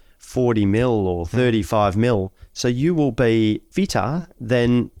 of 40 mil or 35 mil. So you will be fitter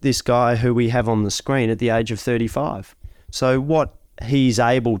than this guy who we have on the screen at the age of 35. So what he's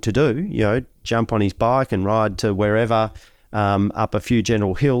able to do, jump on his bike and ride to wherever, up a few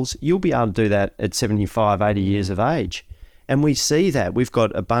gentle hills, you'll be able to do that at 75, 80 years of age. And we see that. We've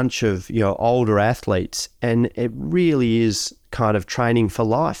got a bunch of, older athletes, and it really is kind of training for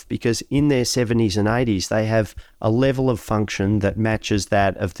life, because in their 70s and 80s, they have a level of function that matches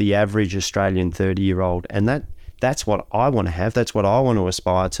that of the average Australian 30-year-old. And that's what I want to have. That's what I want to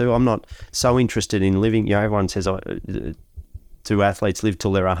aspire to. I'm not so interested in living, everyone says, do athletes live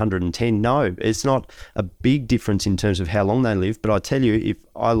till they're 110? No, it's not a big difference in terms of how long they live. But I tell you, if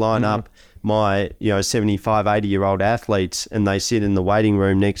I line up my 75, 80-year-old athletes and they sit in the waiting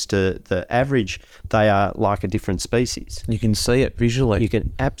room next to the average, they are like a different species. You can see it visually. You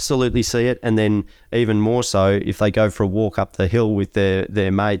can absolutely see it. And then even more so, if they go for a walk up the hill with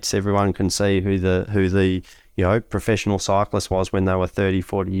their mates, everyone can see who the professional cyclist was when they were 30,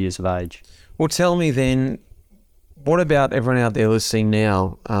 40 years of age. Well, tell me then, what about everyone out there listening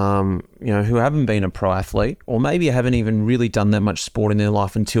now, who haven't been a pro athlete, or maybe haven't even really done that much sport in their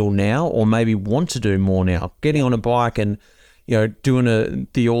life until now, or maybe want to do more now, getting on a bike and, doing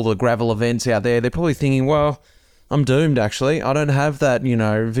all the gravel events out there? They're probably thinking, well, I'm doomed actually. I don't have that,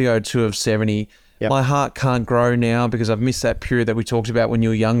 VO2 of 70. Yep. My heart can't grow now because I've missed that period that we talked about when you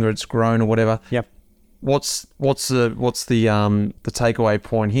were younger, it's grown or whatever. Yep. What's the takeaway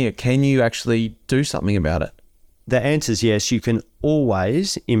point here? Can you actually do something about it? the answer is yes. You can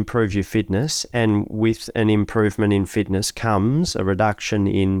always improve your fitness, and with an improvement in fitness comes a reduction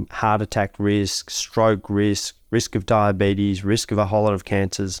in heart attack risk, stroke risk, risk of diabetes, risk of a whole lot of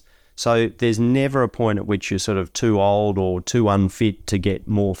cancers. So there's never a point at which you're sort of too old or too unfit to get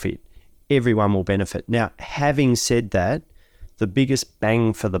more fit. Everyone will benefit. Now, having said that, the biggest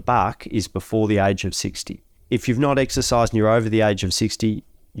bang for the buck is before the age of 60. If you've not exercised and you're over the age of 60,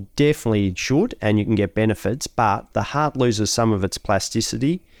 you definitely should, and you can get benefits, but the heart loses some of its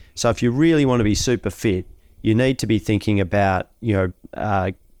plasticity. So if you really want to be super fit, you need to be thinking about,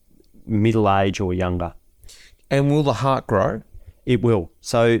 middle age or younger. And will the heart grow? It will.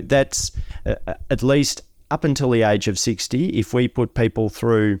 So that's at least up until the age of 60. If we put people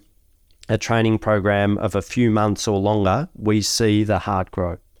through a training program of a few months or longer, we see the heart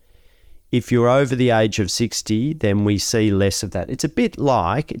grow. If you're over the age of 60, then we see less of that. It's a bit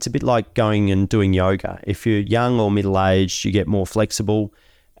like going and doing yoga. If you're young or middle-aged, you get more flexible.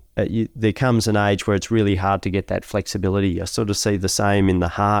 There comes an age where it's really hard to get that flexibility. I sort of see the same in the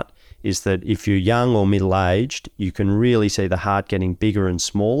heart, is that if you're young or middle-aged, you can really see the heart getting bigger and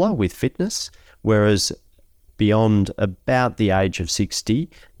smaller with fitness, whereas beyond about the age of 60,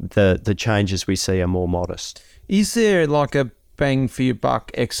 the changes we see are more modest. Is there like a bang for your buck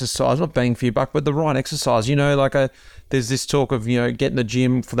exercise, not bang for your buck, but the right exercise? There's this talk of, getting the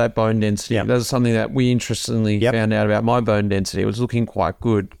gym for that bone density. Yep. That's something that we interestingly found out about my bone density. It was looking quite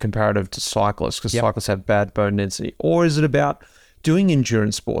good comparative to cyclists, because cyclists have bad bone density. Or is it about doing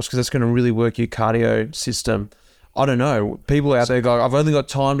endurance sports, because that's going to really work your cardio system? I don't know. People out there go, I've only got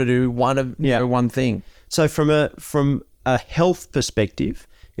time to do one thing. So from a health perspective,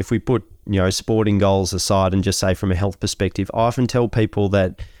 if we put sporting goals aside and just say from a health perspective, I often tell people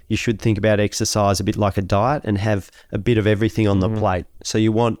that you should think about exercise a bit like a diet and have a bit of everything on the plate. So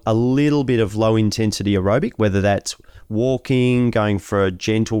you want a little bit of low intensity aerobic, whether that's walking, going for a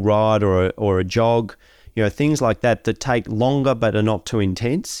gentle ride or a jog, things like that take longer but are not too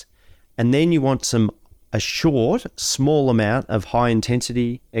intense. And then you want a short, small amount of high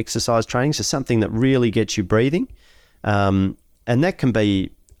intensity exercise training, so something that really gets you breathing. And that can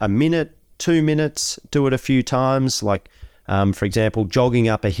be a minute, 2 minutes, do it a few times, like, for example, jogging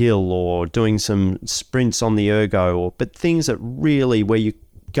up a hill or doing some sprints on the ergo, but things that really, where you're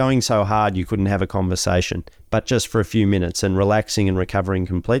going so hard you couldn't have a conversation, but just for a few minutes and relaxing and recovering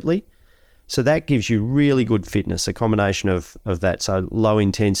completely. So that gives you really good fitness, a combination of that. So low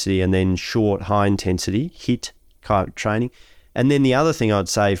intensity and then short, high intensity, HIIT kind of training. And then the other thing I'd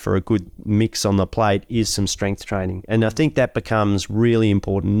say for a good mix on the plate is some strength training. And I think that becomes really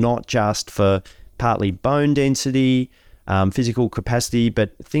important, not just for partly bone density, physical capacity,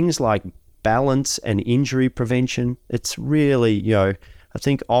 but things like balance and injury prevention. It's really, I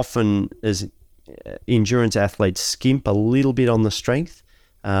think often as endurance athletes skimp a little bit on the strength.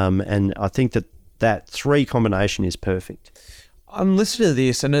 And I think that three combination is perfect. I'm listening to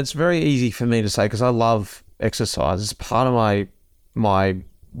this, and it's very easy for me to say, because I love exercise. It's part of my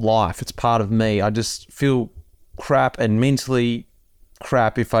life. It's part of me. I just feel crap and mentally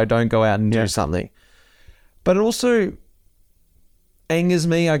crap if I don't go out and do something. But it also angers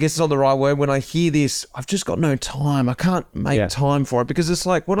me, I guess it's not the right word, when I hear this, I've just got no time. I can't make time for it, because it's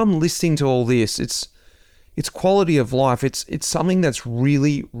like, when I'm listening to all this, it's quality of life. It's something that's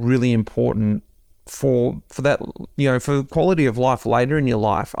really, really important for that, for quality of life later in your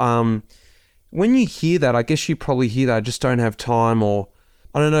life. When you hear that, I guess you probably hear that I just don't have time, or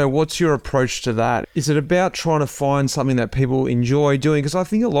I don't know, what's your approach to that? Is it about trying to find something that people enjoy doing? Because I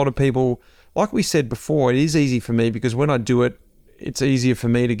think a lot of people, like we said before, it is easy for me, because when I do it, it's easier for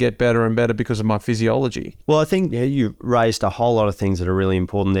me to get better and better because of my physiology. Well, I think you raised a whole lot of things that are really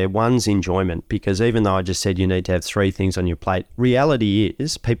important there. One's enjoyment, because even though I just said you need to have three things on your plate, reality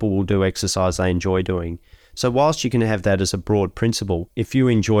is people will do exercise they enjoy doing. So whilst you can have that as a broad principle, if you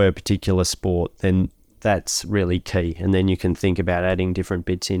enjoy a particular sport, then that's really key. And then you can think about adding different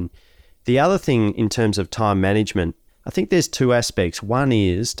bits in. The other thing in terms of time management, I think there's two aspects. One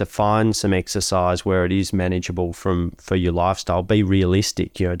is to find some exercise where it is manageable for your lifestyle. Be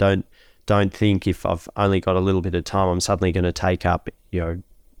realistic. Don't think if I've only got a little bit of time, I'm suddenly going to take up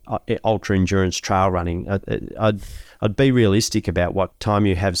ultra endurance trail running. I'd be realistic about what time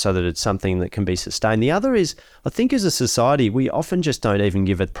you have so that it's something that can be sustained. The other is, I think as a society, we often just don't even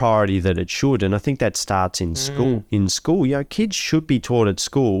give it priority that it should. And I think that starts in school. In school, kids should be taught at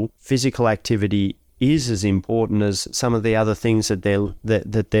school physical activity is as important as some of the other things that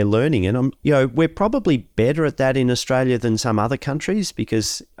they're learning. And we're probably better at that in Australia than some other countries,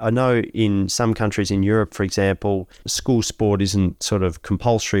 because I know in some countries in Europe, for example, school sport isn't sort of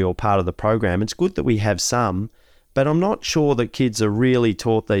compulsory or part of the program. It's good that we have some, But I'm not sure that kids are really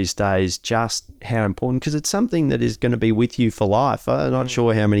taught these days just how important, because it's something that is going to be with you for life. I'm not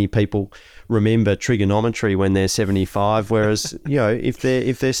sure how many people remember trigonometry when they're 75, whereas,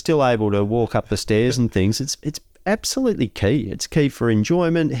 if they're still able to walk up the stairs and things, it's absolutely key. It's key for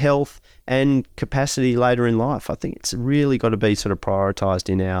enjoyment, health, and capacity later in life. I think it's really got to be sort of prioritised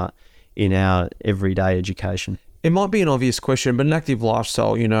in our everyday education. It might be an obvious question, but an active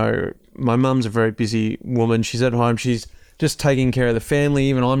lifestyle, my mum's a very busy woman. She's at home. She's just taking care of the family.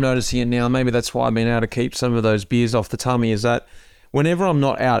 Even I'm noticing it now. Maybe that's why I've been able to keep some of those beers off the tummy, is that whenever I'm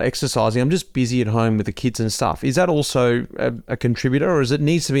not out exercising, I'm just busy at home with the kids and stuff. Is that also a contributor, or is it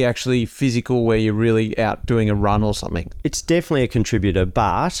needs to be actually physical where you're really out doing a run or something? It's definitely a contributor,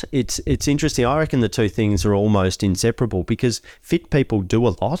 but it's interesting. I reckon the two things are almost inseparable, because fit people do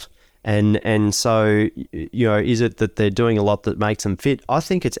a lot. And so, is it that they're doing a lot that makes them fit? I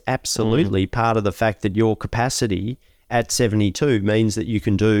think it's absolutely part of the fact that your capacity at 72 means that you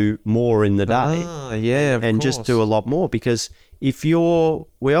can do more in the day. And just do a lot more, because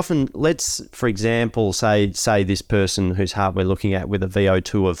let's, for example, say this person whose heart we're looking at with a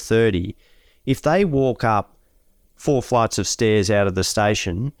VO2 of 30, if they walk up 4 flights of stairs out of the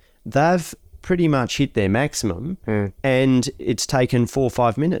station, they've pretty much hit their maximum, and it's taken 4 or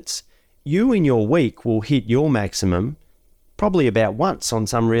 5 minutes. You in your week will hit your maximum probably about once on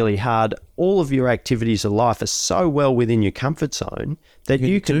some really hard. All of your activities of life are so well within your comfort zone that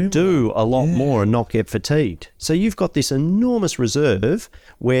you can do a lot more and not get fatigued. So you've got this enormous reserve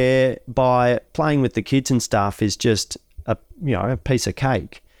where by playing with the kids and stuff is just a piece of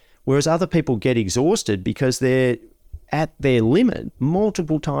cake. Whereas other people get exhausted because they're at their limit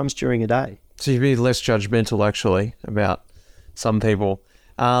multiple times during a day. So you'd be less judgmental actually about some people.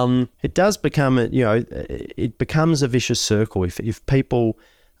 It does become, it becomes a vicious circle. If people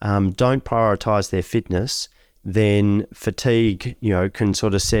don't prioritise their fitness, then fatigue, can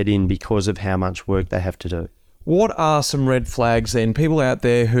sort of set in because of how much work they have to do. What are some red flags then? People out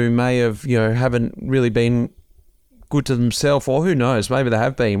there who may have, haven't really been good to themselves, or who knows, maybe they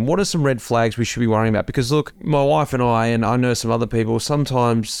have been. What are some red flags we should be worrying about? Because look, my wife and I know some other people,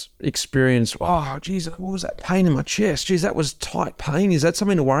 sometimes experience, oh, geez, what was that pain in my chest? Geez, that was tight pain. Is that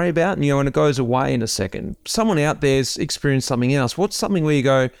something to worry about? And, and it goes away in a second. Someone out there's experienced something else. What's something where you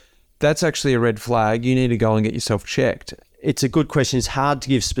go, that's actually a red flag. You need to go and get yourself checked. It's a good question. It's hard to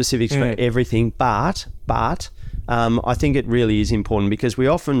give specifics for everything, but I think it really is important, because we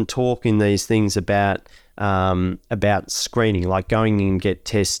often talk in these things about screening, like going and get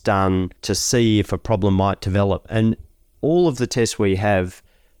tests done to see if a problem might develop. And all of the tests we have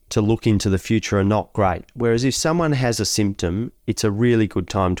to look into the future are not great. Whereas if someone has a symptom, it's a really good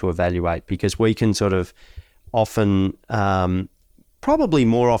time to evaluate, because we can sort of often, probably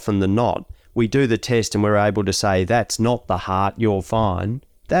more often than not, we do the test and we're able to say, that's not the heart, you're fine.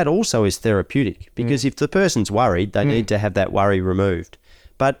 That also is therapeutic, because if the person's worried, they need to have that worry removed.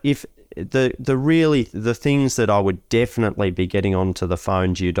 But if the things that I would definitely be getting onto the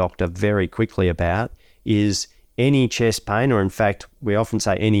phone to your doctor very quickly about is any chest pain, or in fact, we often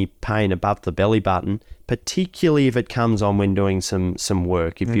say any pain above the belly button, particularly if it comes on when doing some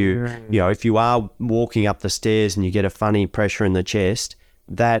work. If if you are walking up the stairs and you get a funny pressure in the chest,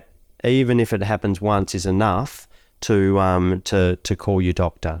 that even if it happens once is enough to call your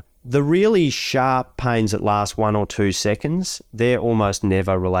doctor. The really sharp pains that last 1 or 2 seconds, they're almost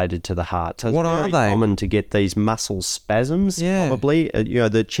never related to the heart. So what are they? It's very common to get these muscle spasms, probably.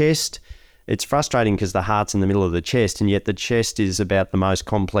 The chest, it's frustrating because the heart's in the middle of the chest, and yet the chest is about the most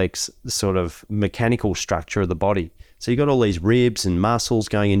complex sort of mechanical structure of the body. So you've got all these ribs and muscles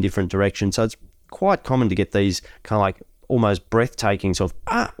going in different directions. So it's quite common to get these kind of like almost breathtaking sort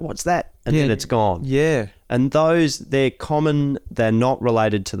of, what's that? And then it's gone. Yeah. And those, they're common, they're not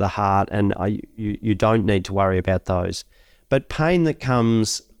related to the heart, and you don't need to worry about those. But pain that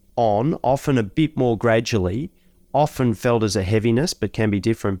comes on, often a bit more gradually, often felt as a heaviness, but can be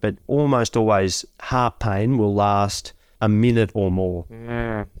different, but almost always heart pain will last a minute or more.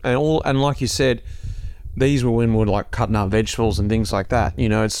 And like you said, these were when we're like cutting up vegetables and things like that.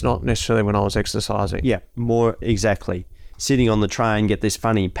 It's not necessarily when I was exercising. Yeah, more exactly. Sitting on the train, get this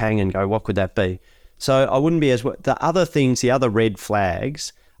funny pang and go, what could that be? So I wouldn't be as well. The other things, the other red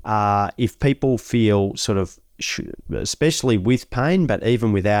flags are if people feel sort of, especially with pain, but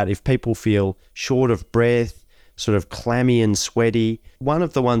even without, if people feel short of breath, sort of clammy and sweaty. One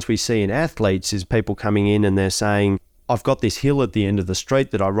of the ones we see in athletes is people coming in and they're saying, I've got this hill at the end of the street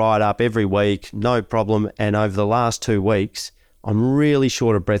that I ride up every week, no problem. And over the last 2 weeks, I'm really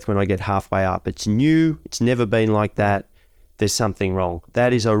short of breath when I get halfway up. It's new. It's never been like that. there's something wrong.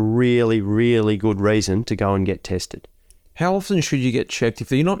 That is a really, really good reason to go and get tested. How often should you get checked?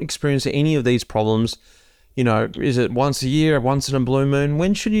 If you're not experiencing any of these problems, is it once a year, once in a blue moon?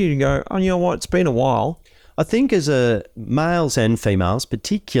 When should you go, oh, you know what, it's been a while? I think as males and females,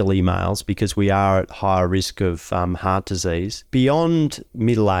 particularly males, because we are at higher risk of heart disease, beyond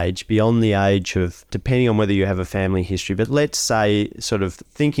middle age, beyond the age of, depending on whether you have a family history, but let's say sort of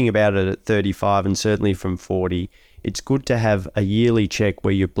thinking about it at 35 and certainly from 40, it's good to have a yearly check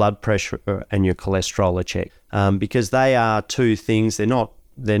where your blood pressure and your cholesterol are checked, because they are two things. They're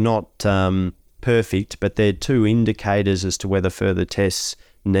not perfect, but they're two indicators as to whether further tests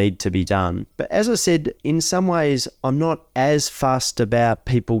need to be done. But as I said, in some ways, I'm not as fussed about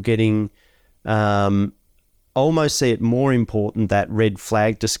people getting, I almost see it more important, that red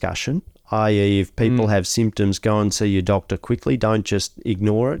flag discussion, i.e. if people have symptoms, go and see your doctor quickly, don't just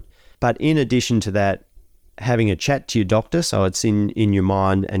ignore it. But in addition to that, having a chat to your doctor so it's in your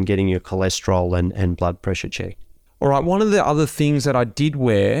mind, and getting your cholesterol and blood pressure checked. All right, one of the other things that I did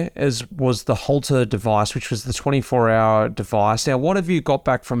wear was the Holter device, which was the 24-hour device. Now, what have you got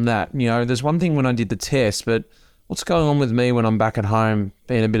back from that? There's one thing when I did the test, but what's going on with me when I'm back at home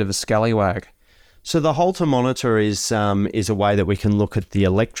being a bit of a scallywag? So the Holter monitor is a way that we can look at the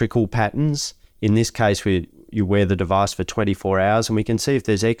electrical patterns. In this case, you wear the device for 24 hours, and we can see if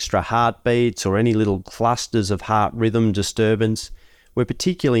there's extra heartbeats or any little clusters of heart rhythm disturbance. We're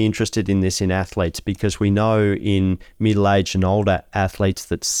particularly interested in this in athletes because we know in middle-aged and older athletes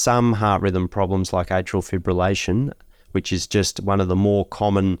that some heart rhythm problems like atrial fibrillation, which is just one of the more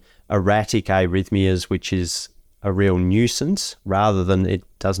common erratic arrhythmias, which is a real nuisance, rather than it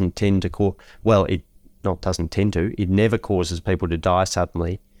doesn't tend to cause, it never causes people to die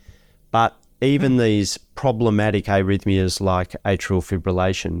suddenly. But even these problematic arrhythmias like atrial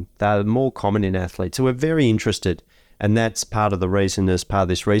fibrillation, they're more common in athletes. So we're very interested. And that's part of the reason, as part of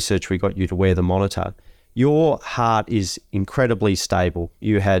this research, we got you to wear the monitor. Your heart is incredibly stable.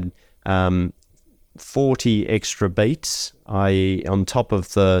 You had 40 extra beats, i.e. on top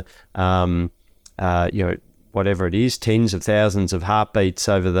of the, whatever it is, tens of thousands of heartbeats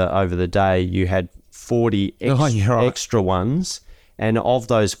over the day, you had 40 extra ones. And of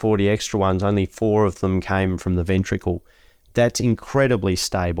those 40 extra ones, only 4 of them came from the ventricle. That's incredibly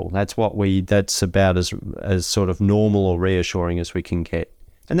stable. That's about as sort of normal or reassuring as we can get.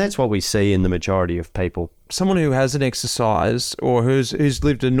 And that's what we see in the majority of people. Someone who hasn't exercised or who's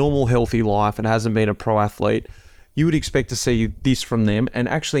lived a normal, healthy life and hasn't been a pro athlete, you would expect to see this from them. And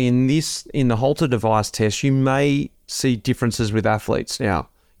actually in the Holter device test, you may see differences with athletes. Now,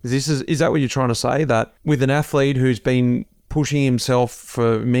 is that what you're trying to say? That with an athlete who's been pushing himself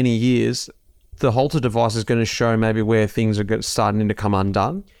for many years, the Holter device is going to show maybe where things are starting to come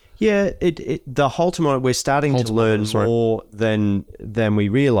undone? Yeah, the Holter monitor, we're starting to learn more than we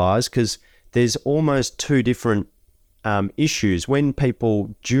realise, because there's almost two different issues. When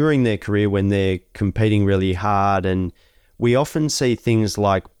people, during their career, when they're competing really hard, and we often see things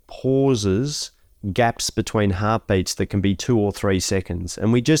like pauses, gaps between heartbeats that can be 2 or 3 seconds.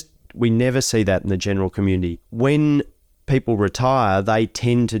 And we never see that in the general community. When people retire, they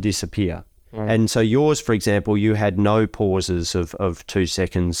tend to disappear. And so yours, for example, you had no pauses of 2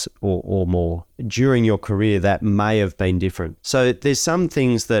 seconds or more. During your career, that may have been different. So there's some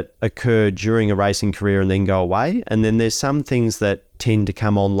things that occur during a racing career and then go away. And then there's some things that tend to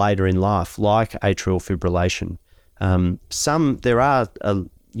come on later in life, like atrial fibrillation.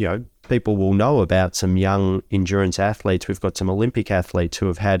 People will know about some young endurance athletes. We've got some Olympic athletes who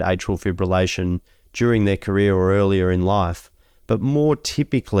have had atrial fibrillation during their career or earlier in life. But more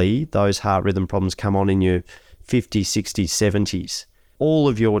typically, those heart rhythm problems come on in your 50s, 60s, 70s. All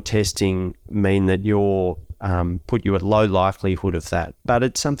of your testing mean that you're put you at low likelihood of that. But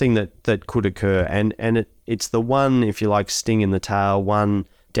it's something that could occur. And it's the one, if you like, sting in the tail, one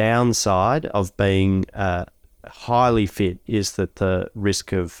downside of being highly fit is that the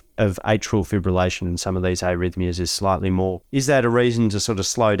risk of atrial fibrillation in some of these arrhythmias is slightly more. Is that a reason to sort of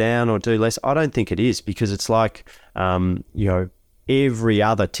slow down or do less? I don't think it is, because it's like, every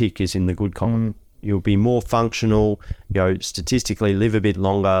other tick is in the good column. You'll be more functional, statistically live a bit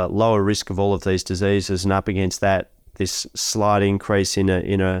longer, lower risk of all of these diseases, and up against that, this slight increase in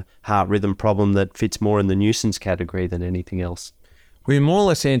a heart rhythm problem that fits more in the nuisance category than anything else. We more or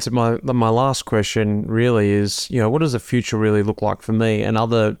less answered my last question. Really is, what does the future really look like for me and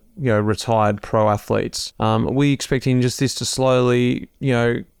other, retired pro athletes? Are we expecting just this to slowly,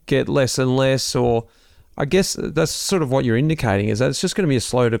 get less and less, or I guess that's sort of what you're indicating, is that it's just going to be a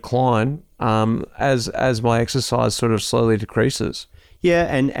slow decline as my exercise sort of slowly decreases. Yeah,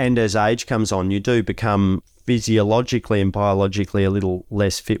 and as age comes on, you do become physiologically and biologically a little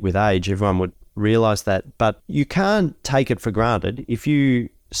less fit with age. Everyone would realise that. But you can't take it for granted. If you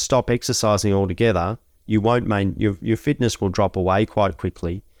stop exercising altogether, you won't your fitness will drop away quite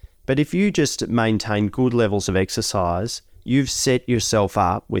quickly. But if you just maintain good levels of exercise, you've set yourself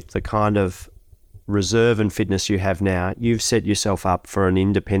up with the kind of reserve and fitness you have now. You've set yourself up for an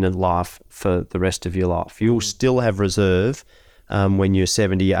independent life for the rest of your life. You'll still have reserve when you're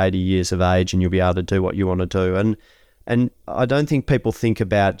 70, 80 years of age, and you'll be able to do what you want to do. And I don't think people think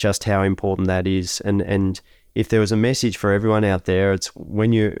about just how important that is. And if there was a message for everyone out there, it's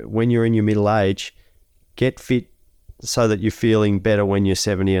when you're in your middle age, get fit so that you're feeling better when you're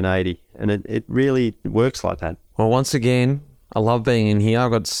 70 and 80. And it really works like that. Well, once again, I love being in here.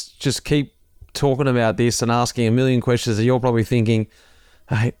 I've got to just keep talking about this and asking a million questions that you're probably thinking,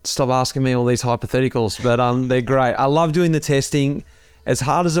 hey, stop asking me all these hypotheticals, but they're great. I love doing the testing. As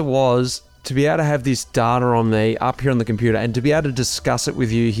hard as it was to be able to have this data on me up here on the computer and to be able to discuss it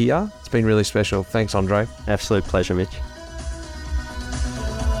with you here, it's been really special. Thanks, Andre. Absolute pleasure, Mitch.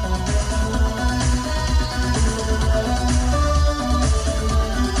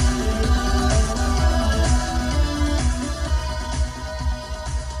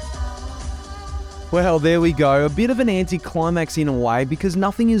 Well, there we go. A bit of an anticlimax in a way because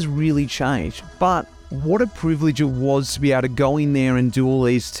nothing has really changed. But what a privilege it was to be able to go in there and do all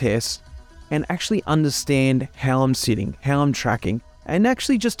these tests and actually understand how I'm sitting, how I'm tracking, and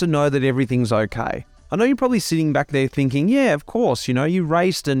actually just to know that everything's okay. I know you're probably sitting back there thinking, yeah, of course, you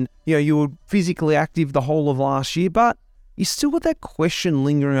raced and, you were physically active the whole of last year, but you still got that question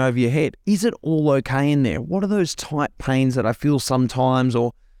lingering over your head. Is it all okay in there? What are those tight pains that I feel sometimes,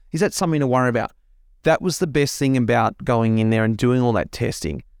 or is that something to worry about? That was the best thing about going in there and doing all that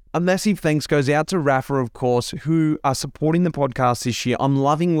testing. A massive thanks goes out to Rapha, of course, who are supporting the podcast this year. I'm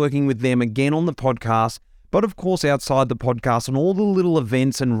loving working with them again on the podcast, but of course outside the podcast on all the little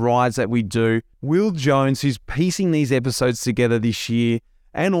events and rides that we do. Will Jones, who's piecing these episodes together this year,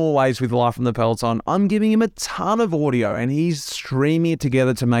 and always with Life from the Peloton, I'm giving him a ton of audio and he's streaming it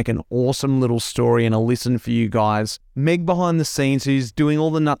together to make an awesome little story and a listen for you guys. Meg behind the scenes, who's doing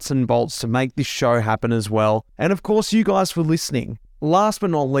all the nuts and bolts to make this show happen as well. And of course, you guys for listening. Last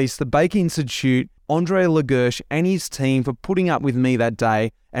but not least, the Baker Institute, Andre Lagersh and his team for putting up with me that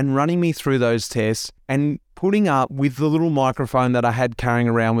day and running me through those tests and putting up with the little microphone that I had carrying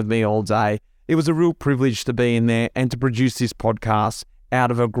around with me all day. It was a real privilege to be in there and to produce this podcast out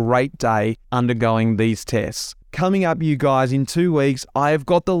of a great day undergoing these tests. Coming up, you guys, in 2 weeks, I have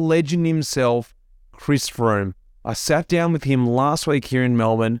got the legend himself, Chris Froome. I sat down with him last week here in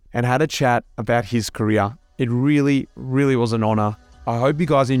Melbourne and had a chat about his career. It really, really was an honour. I hope you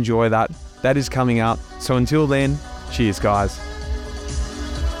guys enjoy that. That is coming up. So until then, cheers, guys.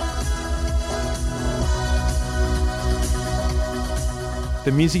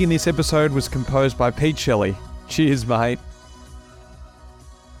 The music in this episode was composed by Pete Shelley. Cheers, mate.